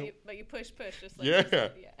 but So- you push just like Yeah. you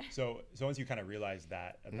said. Yeah. So once you kind of realize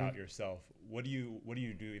that about yourself, what do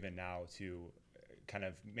you do even now to kind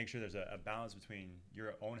of make sure there's a balance between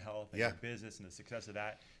your own health and your business and the success of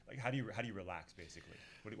that? Like, how do you relax, basically?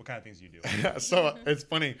 What kind of things do you do? So it's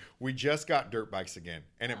funny. We just got dirt bikes again,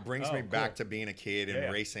 and it brings me back cool. to being a kid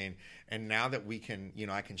and racing. And now that we can,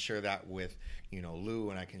 I can share that with, Lou,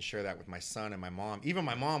 and I can share that with my son and my mom. Even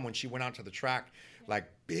my mom, when she went out to the track,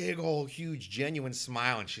 like big old huge genuine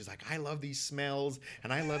smile, and she's like, I love these smells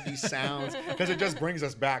and I love these sounds, because it just brings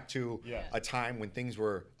us back to a time when things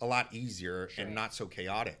were a lot easier and not so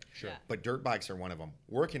chaotic. Sure. Yeah. But dirt bikes are one of them.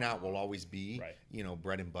 Working out will always be,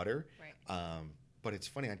 bread and butter. Right. But it's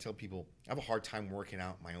funny, I tell people I have a hard time working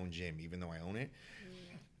out in my own gym, even though I own it.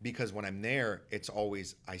 Because when I'm there, it's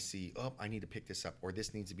always, I see, I need to pick this up, or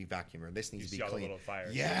this needs to be vacuumed, or this needs to be all the clean. little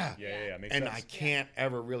fires. Yeah. Yeah. Makes And sense. I can't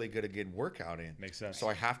ever really get a good workout in. Makes sense. So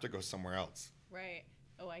I have to go somewhere else. Right.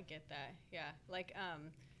 Oh, I get that. Yeah. Like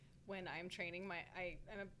when I'm training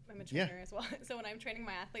I'm a trainer as well. So when I'm training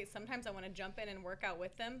my athletes, sometimes I want to jump in and work out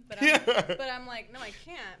with them, but I'm like, no, I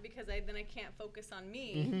can't, because then I can't focus on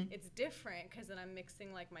me. It's different because then I'm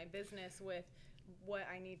mixing like my business with what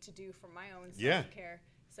I need to do for my own self-care.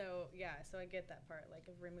 So so I get that part, like,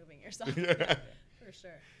 of removing yourself. For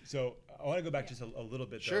sure. So I want to go back just a little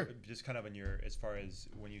bit, Sure. though, just kind of as far as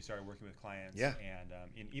when you started working with clients,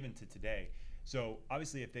 and even to today. So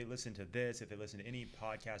obviously, if they listen to this, if they listen to any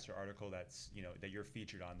podcast or article that's that you're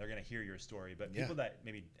featured on, they're going to hear your story. But people that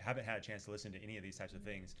maybe haven't had a chance to listen to any of these types of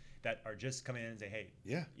things, that are just coming in and say,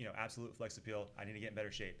 hey, Absolute Flex Appeal, I need to get in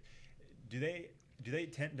better shape. Do they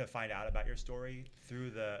tend to find out about your story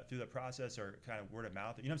through the process, or kind of word of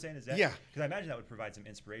mouth? You know what I'm saying? Is that because I imagine that would provide some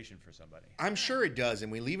inspiration for somebody. I'm sure it does,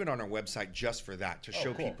 and we leave it on our website just for that, to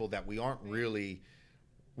show people that we aren't really.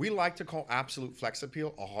 We like to call Absolute Flex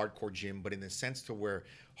Appeal a hardcore gym, but in the sense to where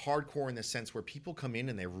hardcore in the sense where people come in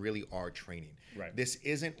and they really are training. Right. This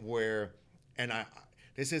isn't where,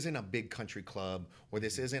 this isn't a big country club, or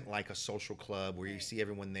this isn't like a social club where you see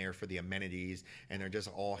everyone there for the amenities and they're just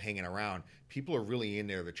all hanging around. People are really in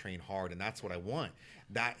there to train hard, and that's what I want.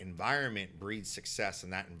 That environment breeds success,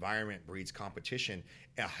 and that environment breeds competition,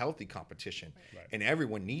 a healthy competition. Right. And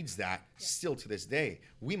everyone needs that still to this day.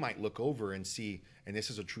 We might look over and see, and this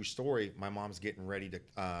is a true story, my mom's getting ready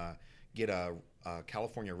to get a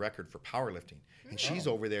California record for powerlifting. And she's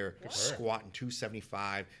over there squatting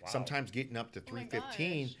 275, sometimes getting up to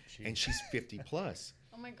 315, and she's 50 plus.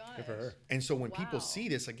 Oh my gosh. Good for her. And so when people Wow. see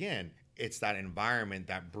this again, it's that environment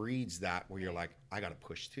that breeds that where you're like, I got to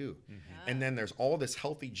push too. And then there's all this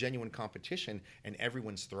healthy, genuine competition and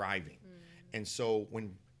everyone's thriving. And so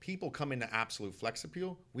when people come into Absolute Flex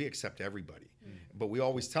Appeal, we accept everybody. But we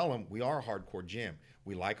always tell them we are a hardcore gym.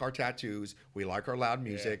 We like our tattoos. We like our loud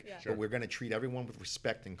music. Yeah. But we're going to treat everyone with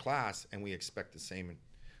respect and class. And we expect the same.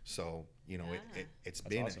 So, you know, it's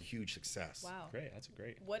been awesome. a huge success. Wow. Great. That's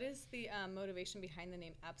great. What is the motivation behind the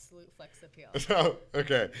name Absolute Flex Appeal? So,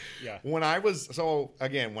 okay. Yeah. When I was,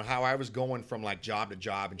 how I was going from like job to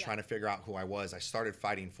job and trying to figure out who I was, I started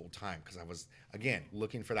fighting full time because I was, again,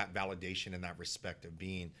 looking for that validation and that respect of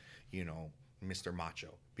being, you know, Mr.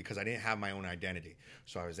 Macho, because I didn't have my own identity.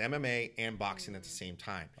 So I was MMA and boxing at the same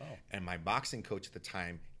time. Oh. And my boxing coach at the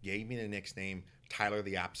time gave me the nickname Tyler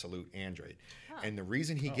the Absolute Android. And the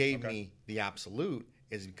reason he gave me the Absolute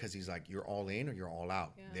is because he's like, you're all in or you're all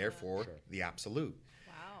out. Therefore, the Absolute.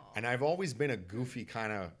 Wow. And I've always been a goofy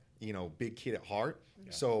kind of, you know, big kid at heart.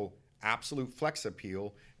 So Absolute Flex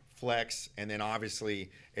Appeal, flex, and then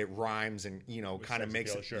obviously it rhymes and, you know, kind of sex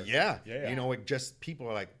makes appeal, it. sure. Yeah. Yeah. You know, it just, people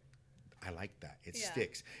are like, I like that. It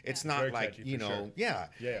sticks. It's not Very like, catchy, you for know, sure. yeah.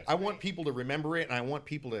 Yeah. I want people to remember it, and I want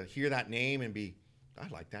people to hear that name and be, I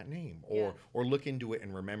like that name, or look into it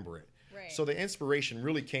and remember it. Right. So the inspiration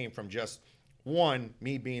really came from just one,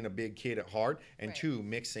 me being a big kid at heart, and two,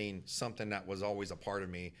 mixing something that was always a part of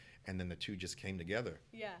me, and then the two just came together.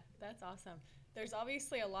 Yeah, that's awesome. There's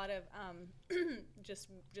obviously a lot of just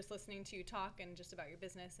listening to you talk and just about your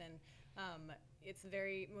business, and it's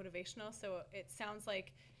very motivational. So it sounds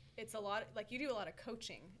like it's a lot, like you do a lot of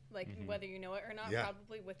coaching, like whether you know it or not,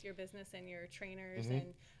 probably with your business and your trainers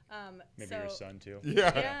and Maybe so, your son too.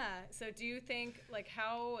 Yeah. So do you think, like,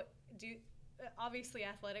 obviously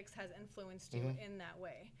athletics has influenced you in that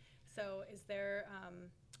way. So is there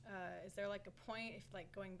like a point, if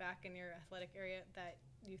like going back in your athletic area, that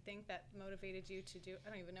you think that motivated you to do? I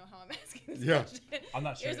don't even know how I'm asking this question. I'm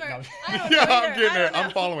not sure. Here's where- No. I don't know Yeah, either. I'm getting I it. don't know.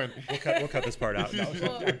 I'm following. We'll cut this part out. No,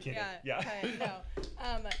 Well, I'm kidding. yeah. Okay, no.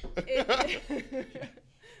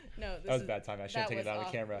 No, this That was is- bad time. I should have that taken it was out of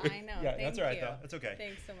the camera. awful. I know. Yeah, Thank that's all right you. though. That's okay.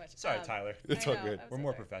 Thanks so much. Sorry, Tyler. It's I all know, good. I'm We're so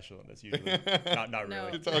more sorry. professional than this usually. Not No,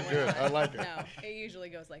 really. It's all no, good. we're not. I like it. No, it usually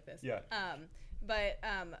goes like this. Yeah. But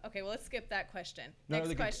okay, well, let's skip that question. No,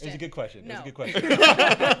 Next question. It was a good question. No. It was a good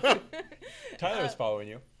question. Tyler was following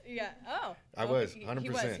you. Yeah. Oh. I oh, was, He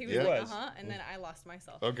 100%, was. He was yeah. like, Was. and then I lost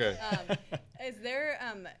myself. Okay. Is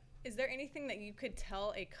there anything that you could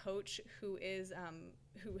tell a coach who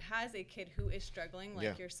has a kid who is struggling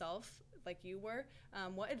like yourself, like you were?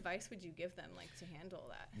 What advice would you give them, like, to handle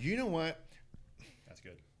that? You know what? That's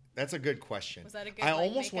good. That's a good question. Was that a good, I like,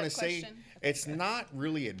 almost want to makeup say question? Okay, it's good. not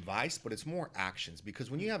really advice, but it's more actions.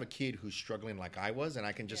 Because when you have a kid who's struggling like I was, and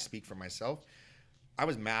I can just speak for myself, I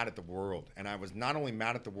was mad at the world. And I was not only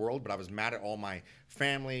mad at the world, but I was mad at all my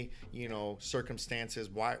family, you know, circumstances.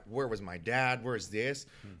 Where was my dad? Where's this?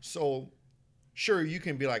 So sure, you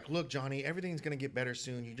can be like, look, Johnny, everything's going to get better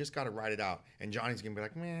soon. You just got to ride it out. And Johnny's going to be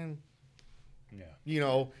like, man, Yeah. you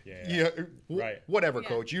know, Right. whatever, Yeah.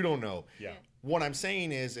 coach, you don't know. Yeah. What I'm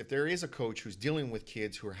saying is, if there is a coach who's dealing with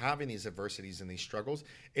kids who are having these adversities and these struggles,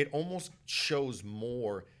 it almost shows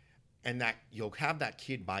more, and that you'll have that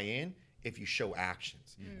kid buy in if you show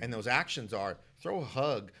actions. And those actions are throw a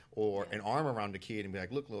hug or an arm around the kid and be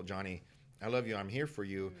like, look, little Johnny, I love you, I'm here for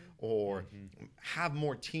you. Or have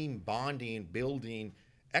more team bonding, building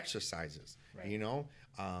exercises, you know?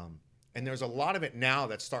 And there's a lot of it now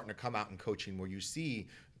that's starting to come out in coaching where you see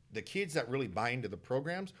the kids that really buy into the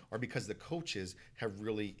programs are because the coaches have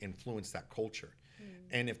really influenced that culture.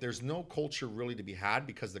 And if there's no culture really to be had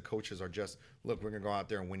because the coaches are just, look, we're going to go out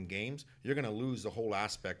there and win games, you're going to lose the whole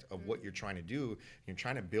aspect of what you're trying to do. You're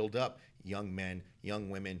trying to build up young men, young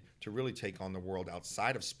women to really take on the world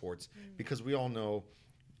outside of sports because we all know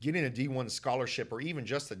getting a D1 scholarship or even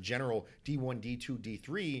just a general D1, D2,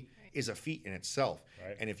 D3 is a feat in itself.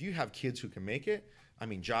 Right. And if you have kids who can make it, I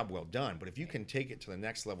mean, job well done. But if you can take it to the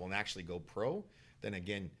next level and actually go pro, then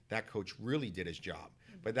again, that coach really did his job.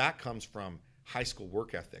 But that comes from high school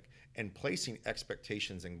work ethic and placing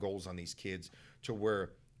expectations and goals on these kids to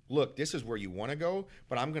where, look, this is where you want to go,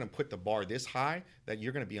 but I'm going to put the bar this high that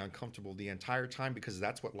you're going to be uncomfortable the entire time because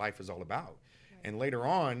that's what life is all about. And later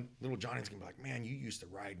on, little Johnny's going to be like, man, you used to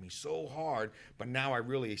ride me so hard, but now I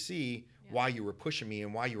really see why you were pushing me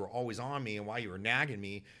and why you were always on me and why you were nagging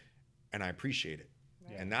me, and I appreciate it.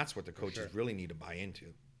 Right. And that's what the coaches sure. really need to buy into.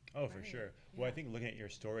 Oh, for sure. Well, I think looking at your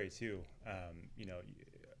story too, you know,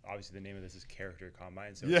 obviously the name of this is Character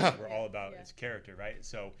Combine. So Yeah. we're all about its character, right?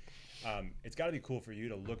 So it's got to be cool for you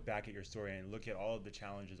to look back at your story and look at all of the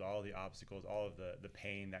challenges, all of the obstacles, all of the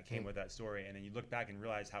pain that came with that story. And then you look back and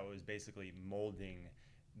realize how it was basically molding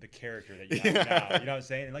the character that you have now. You know what I'm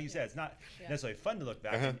saying? And like you said, it's not necessarily fun to look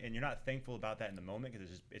back and you're not thankful about that in the moment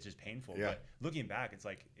because it's just painful. Yeah. But looking back, it's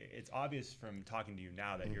like, it's obvious from talking to you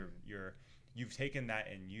now that you've taken that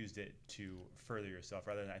and used it to further yourself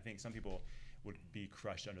rather than I think some people would be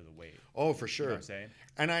crushed under the weight. Oh, for sure. You know what I'm saying?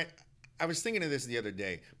 And I was thinking of this the other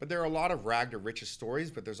day, but there are a lot of rag to riches stories,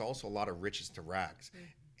 but there's also a lot of riches to rags.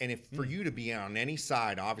 And if for you to be on any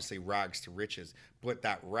side, obviously rags to riches, but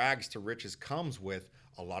that rags to riches comes with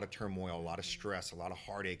a lot of turmoil, a lot of stress, a lot of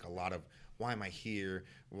heartache, a lot of why am I here?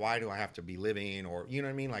 Why do I have to be living? Or, you know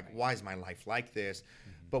what I mean? Like, why is my life like this?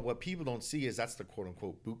 But what people don't see is that's the quote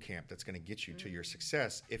unquote boot camp that's going to get you to your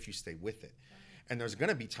success if you stay with it. And there's going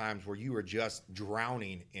to be times where you are just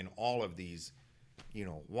drowning in all of these, you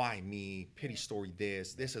know, why me, pity story,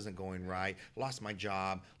 this isn't going right, lost my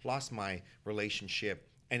job, lost my relationship.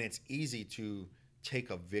 And it's easy to take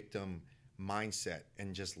a victim mindset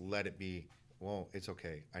and just let it be, well, it's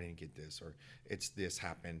okay, I didn't get this, or it's this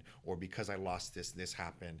happened, or because I lost this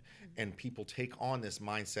happened. And people take on this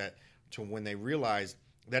mindset to when they realize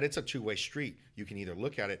that it's a two-way street. You can either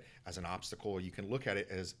look at it as an obstacle or you can look at it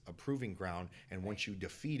as a proving ground. And once you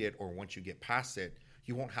defeat it or once you get past it,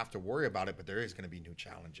 you won't have to worry about it, but there is going to be new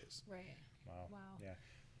challenges. Right. Wow. Wow. Yeah.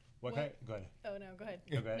 What kind? Go ahead. Oh, no, go ahead.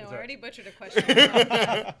 No, go ahead. No, I Sorry. already butchered a question.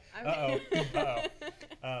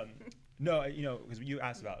 No, you know, because you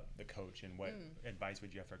asked about the coach and what advice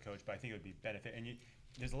would you have for a coach, but I think it would be benefit. And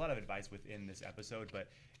there's a lot of advice within this episode, but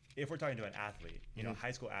if we're talking to an athlete, you know,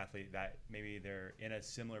 high school athlete that maybe they're in a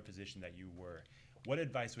similar position that you were, what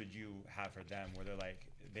advice would you have for them where they're like,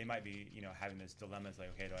 they might be, you know, having this dilemma. It's like,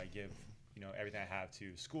 okay, do I give, you know, everything I have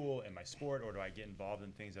to school and my sport, or do I get involved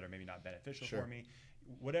in things that are maybe not beneficial for me?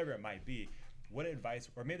 Whatever it might be, what advice,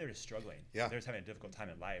 or maybe they're just struggling, they're just having a difficult time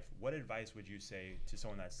in life. What advice would you say to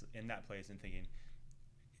someone that's in that place and thinking,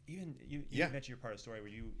 even you mentioned your part of the story where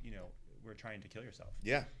you know, were trying to kill yourself.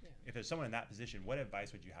 Yeah. If there's someone in that position, what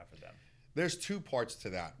advice would you have for them? There's two parts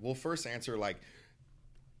to that. We'll first answer, like,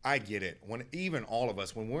 I get it. When even all of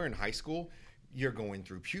us, when we're in high school, you're going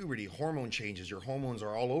through puberty, hormone changes, your hormones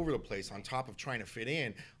are all over the place, on top of trying to fit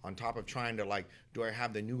in, on top of trying to, like, do I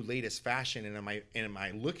have the new latest fashion, and am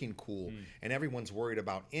I looking cool? And everyone's worried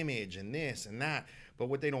about image and this and that. But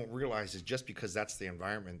what they don't realize is just because that's the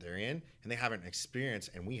environment they're in and they haven't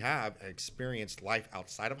experienced, and we have experienced life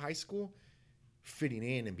outside of high school, fitting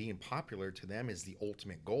in and being popular to them is the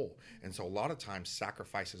ultimate goal. And so a lot of times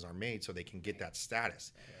sacrifices are made so they can get that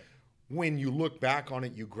status. When you look back on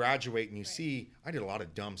it, you graduate and you see, I did a lot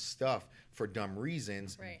of dumb stuff for dumb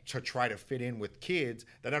reasons to try to fit in with kids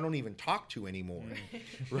that I don't even talk to anymore,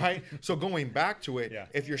 right? So going back to it,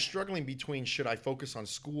 if you're struggling between should I focus on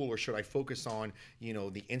school or should I focus on, you know,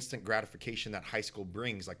 the instant gratification that high school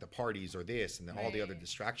brings, like the parties or this and all the other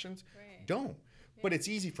distractions, don't. But it's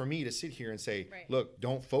easy for me to sit here and say, look,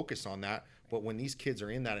 don't focus on that. But when these kids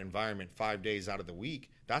are in that environment 5 days out of the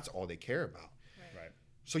week, that's all they care about.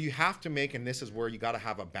 So you have to make, and this is where you got to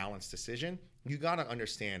have a balanced decision. You got to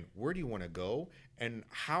understand, where do you want to go, and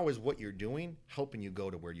how is what you're doing helping you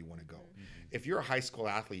go to where you want to go. If you're a high school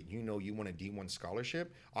athlete, you know you want a D1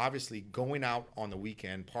 scholarship, obviously going out on the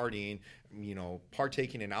weekend, partying, you know,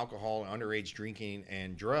 partaking in alcohol, underage drinking,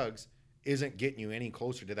 and drugs isn't getting you any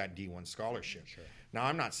closer to that D1 scholarship. Now,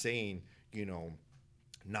 I'm not saying, you know,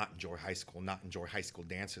 not enjoy high school, not enjoy high school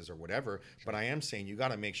dances or whatever, but I am saying you got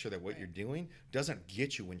to make sure that what you're doing doesn't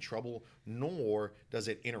get you in trouble, nor does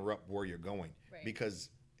it interrupt where you're going. Because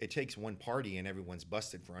it takes one party and everyone's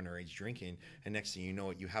busted for underage drinking, and next thing you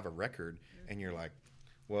know it, you have a record, and you're like,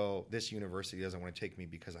 well, this university doesn't want to take me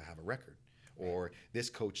because I have a record, or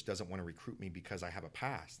this coach doesn't want to recruit me because I have a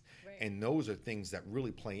past. And those are things that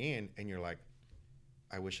really play in, and you're like,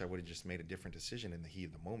 I wish I would have just made a different decision in the heat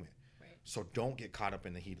of the moment. So don't get caught up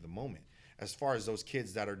in the heat of the moment. As far as those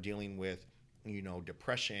kids that are dealing with, you know,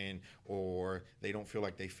 depression, or they don't feel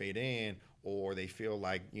like they fit in, or they feel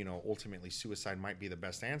like, you know, ultimately suicide might be the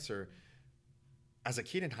best answer. As a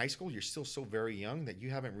kid in high school, you're still so very young that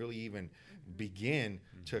you haven't really even begin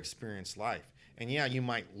to experience life. And yeah, you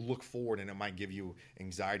might look forward and it might give you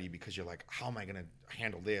anxiety because you're like, how am I going to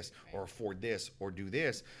handle this or afford this or do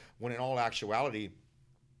this? When in all actuality,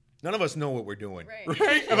 none of us know what we're doing,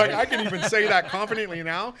 right? Like, I can even say that confidently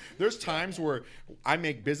now. There's times where I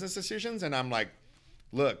make business decisions and I'm like,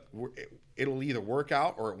 look, it'll either work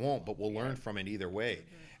out or it won't, but we'll learn from it either way.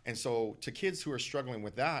 And so to kids who are struggling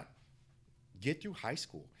with that, get through high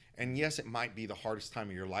school And yes, it might be the hardest time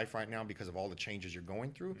of your life right now because of all the changes you're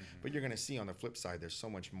going through, but you're going to see on the flip side, there's so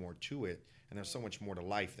much more to it, and there's so much more to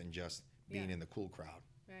life than just being in the cool crowd.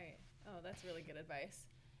 Right. Oh, that's really good advice.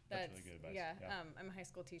 That's really good advice. Yeah. Yeah. I'm a high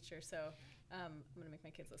school teacher, so I'm gonna make my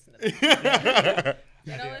kids listen to this.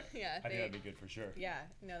 I think that'd be good for sure. Yeah.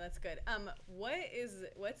 No, that's good.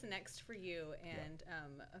 What's next for you and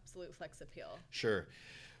Absolute Flex Appeal? Sure.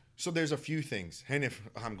 So there's a few things, and if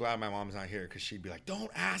I'm glad my mom's not here because she'd be like,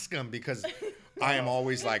 "Don't ask them," because I am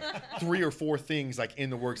always like 3 or 4 things like in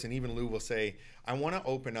the works, and even Lou will say, "I want to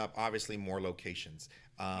open up obviously more locations.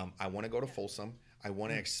 I want to go to Folsom. I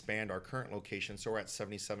want to expand our current location, so we're at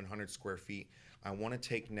 7,700 square feet. I want to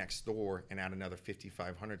take next door and add another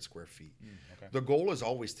 5,500 square feet. Okay. The goal is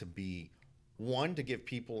always to be one to give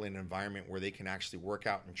people an environment where they can actually work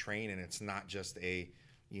out and train, and it's not just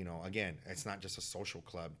it's not just a social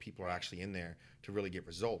club. People are actually in there to really get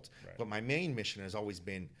results. Right. But my main mission has always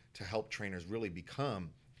been to help trainers really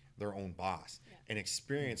become their own boss and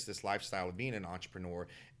experience this lifestyle of being an entrepreneur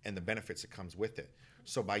and the benefits that comes with it.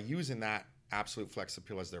 So by using that Absolute Flex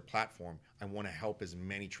Appeal as their platform, I want to help as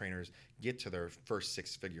many trainers get to their first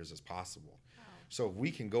 6 figures as possible. Wow. So if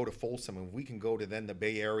we can go to Folsom and we can go to then the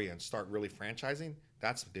Bay Area and start really franchising,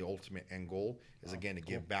 that's the ultimate end goal is, to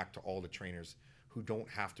give back to all the trainers who don't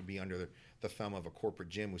have to be under the thumb of a corporate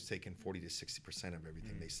gym who's taking 40 to 60% of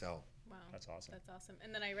everything they sell. Wow. That's awesome. That's awesome.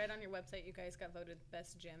 And then I read on your website you guys got voted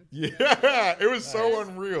best gym. Yeah, it was so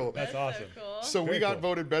unreal. That's awesome. So cool. So Very we got cool.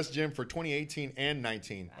 voted best gym for 2018 and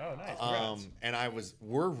 19. Oh, nice. Congrats. And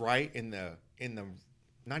we're right in the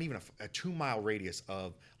not even a 2-mile radius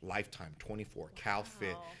of Lifetime, 24,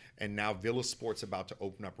 CalFit, and now Villa Sports about to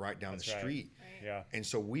open up right down the street. Right. Yeah. And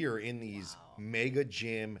so we are in these mega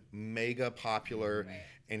gym, mega popular,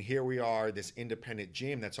 and here we are, this independent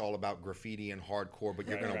gym that's all about graffiti and hardcore, but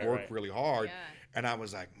you're going to work really hard. Yeah. And I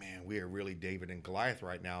was like, man, we are really David and Goliath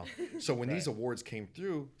right now. So when these awards came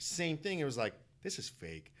through, same thing. It was like, this is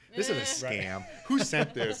fake. This is a scam. Who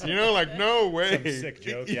sent this? No way. Some sick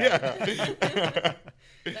joke.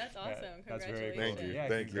 That's awesome. That's very cool. Thank you. Yeah,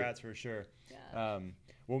 Thank congrats for sure. Yeah.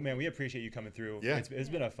 Well, man, we appreciate you coming through. Yeah. It's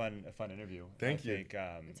been a fun interview. Thank you.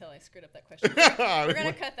 Until I screwed up that question. We're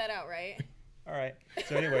going to cut that out, right? All right.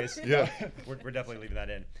 So anyways, Yeah. we're definitely leaving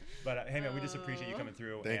that in. But hey, man, we just appreciate you coming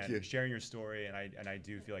through Thank and you. sharing your story. And I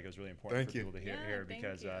do feel like it was really important Thank for you. people to hear thank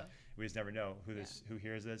because you. we just never know who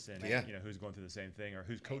hears this and who's going through the same thing or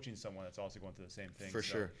who's coaching someone that's also going through the same thing. For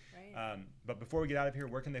sure. Right. But before we get out of here,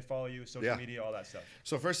 where can they follow you? Social media, all that stuff.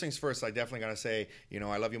 So first things first, I definitely got to say,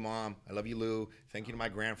 I love you, Mom. I love you, Lou. Thank you to my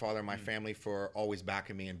grandfather and my family for always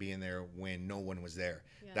backing me and being there when no one was there.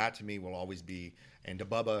 Yeah. That to me will always be, and to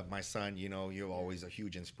Bubba, my son, you're always a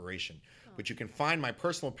huge inspiration. But you can find my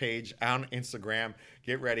personal page on Instagram.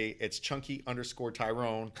 Get ready. It's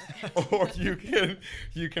chunky_Tyrone. Or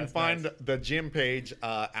you can find the gym page,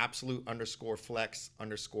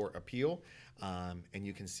 absolute_flex_appeal. And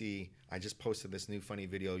you can see, I just posted this new funny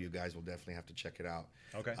video. You guys will definitely have to check it out.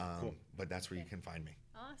 Okay, cool. But that's where you can find me.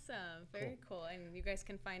 Awesome. Very cool. And you guys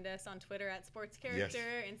can find us on Twitter at Sports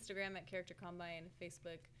Character, Instagram at Character Combine,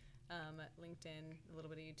 Facebook, LinkedIn, a little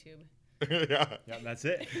bit of YouTube. Yeah. Yeah, that's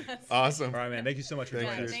it. Awesome. All right, man. Thank you so much for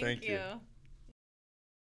joining us. Thank you.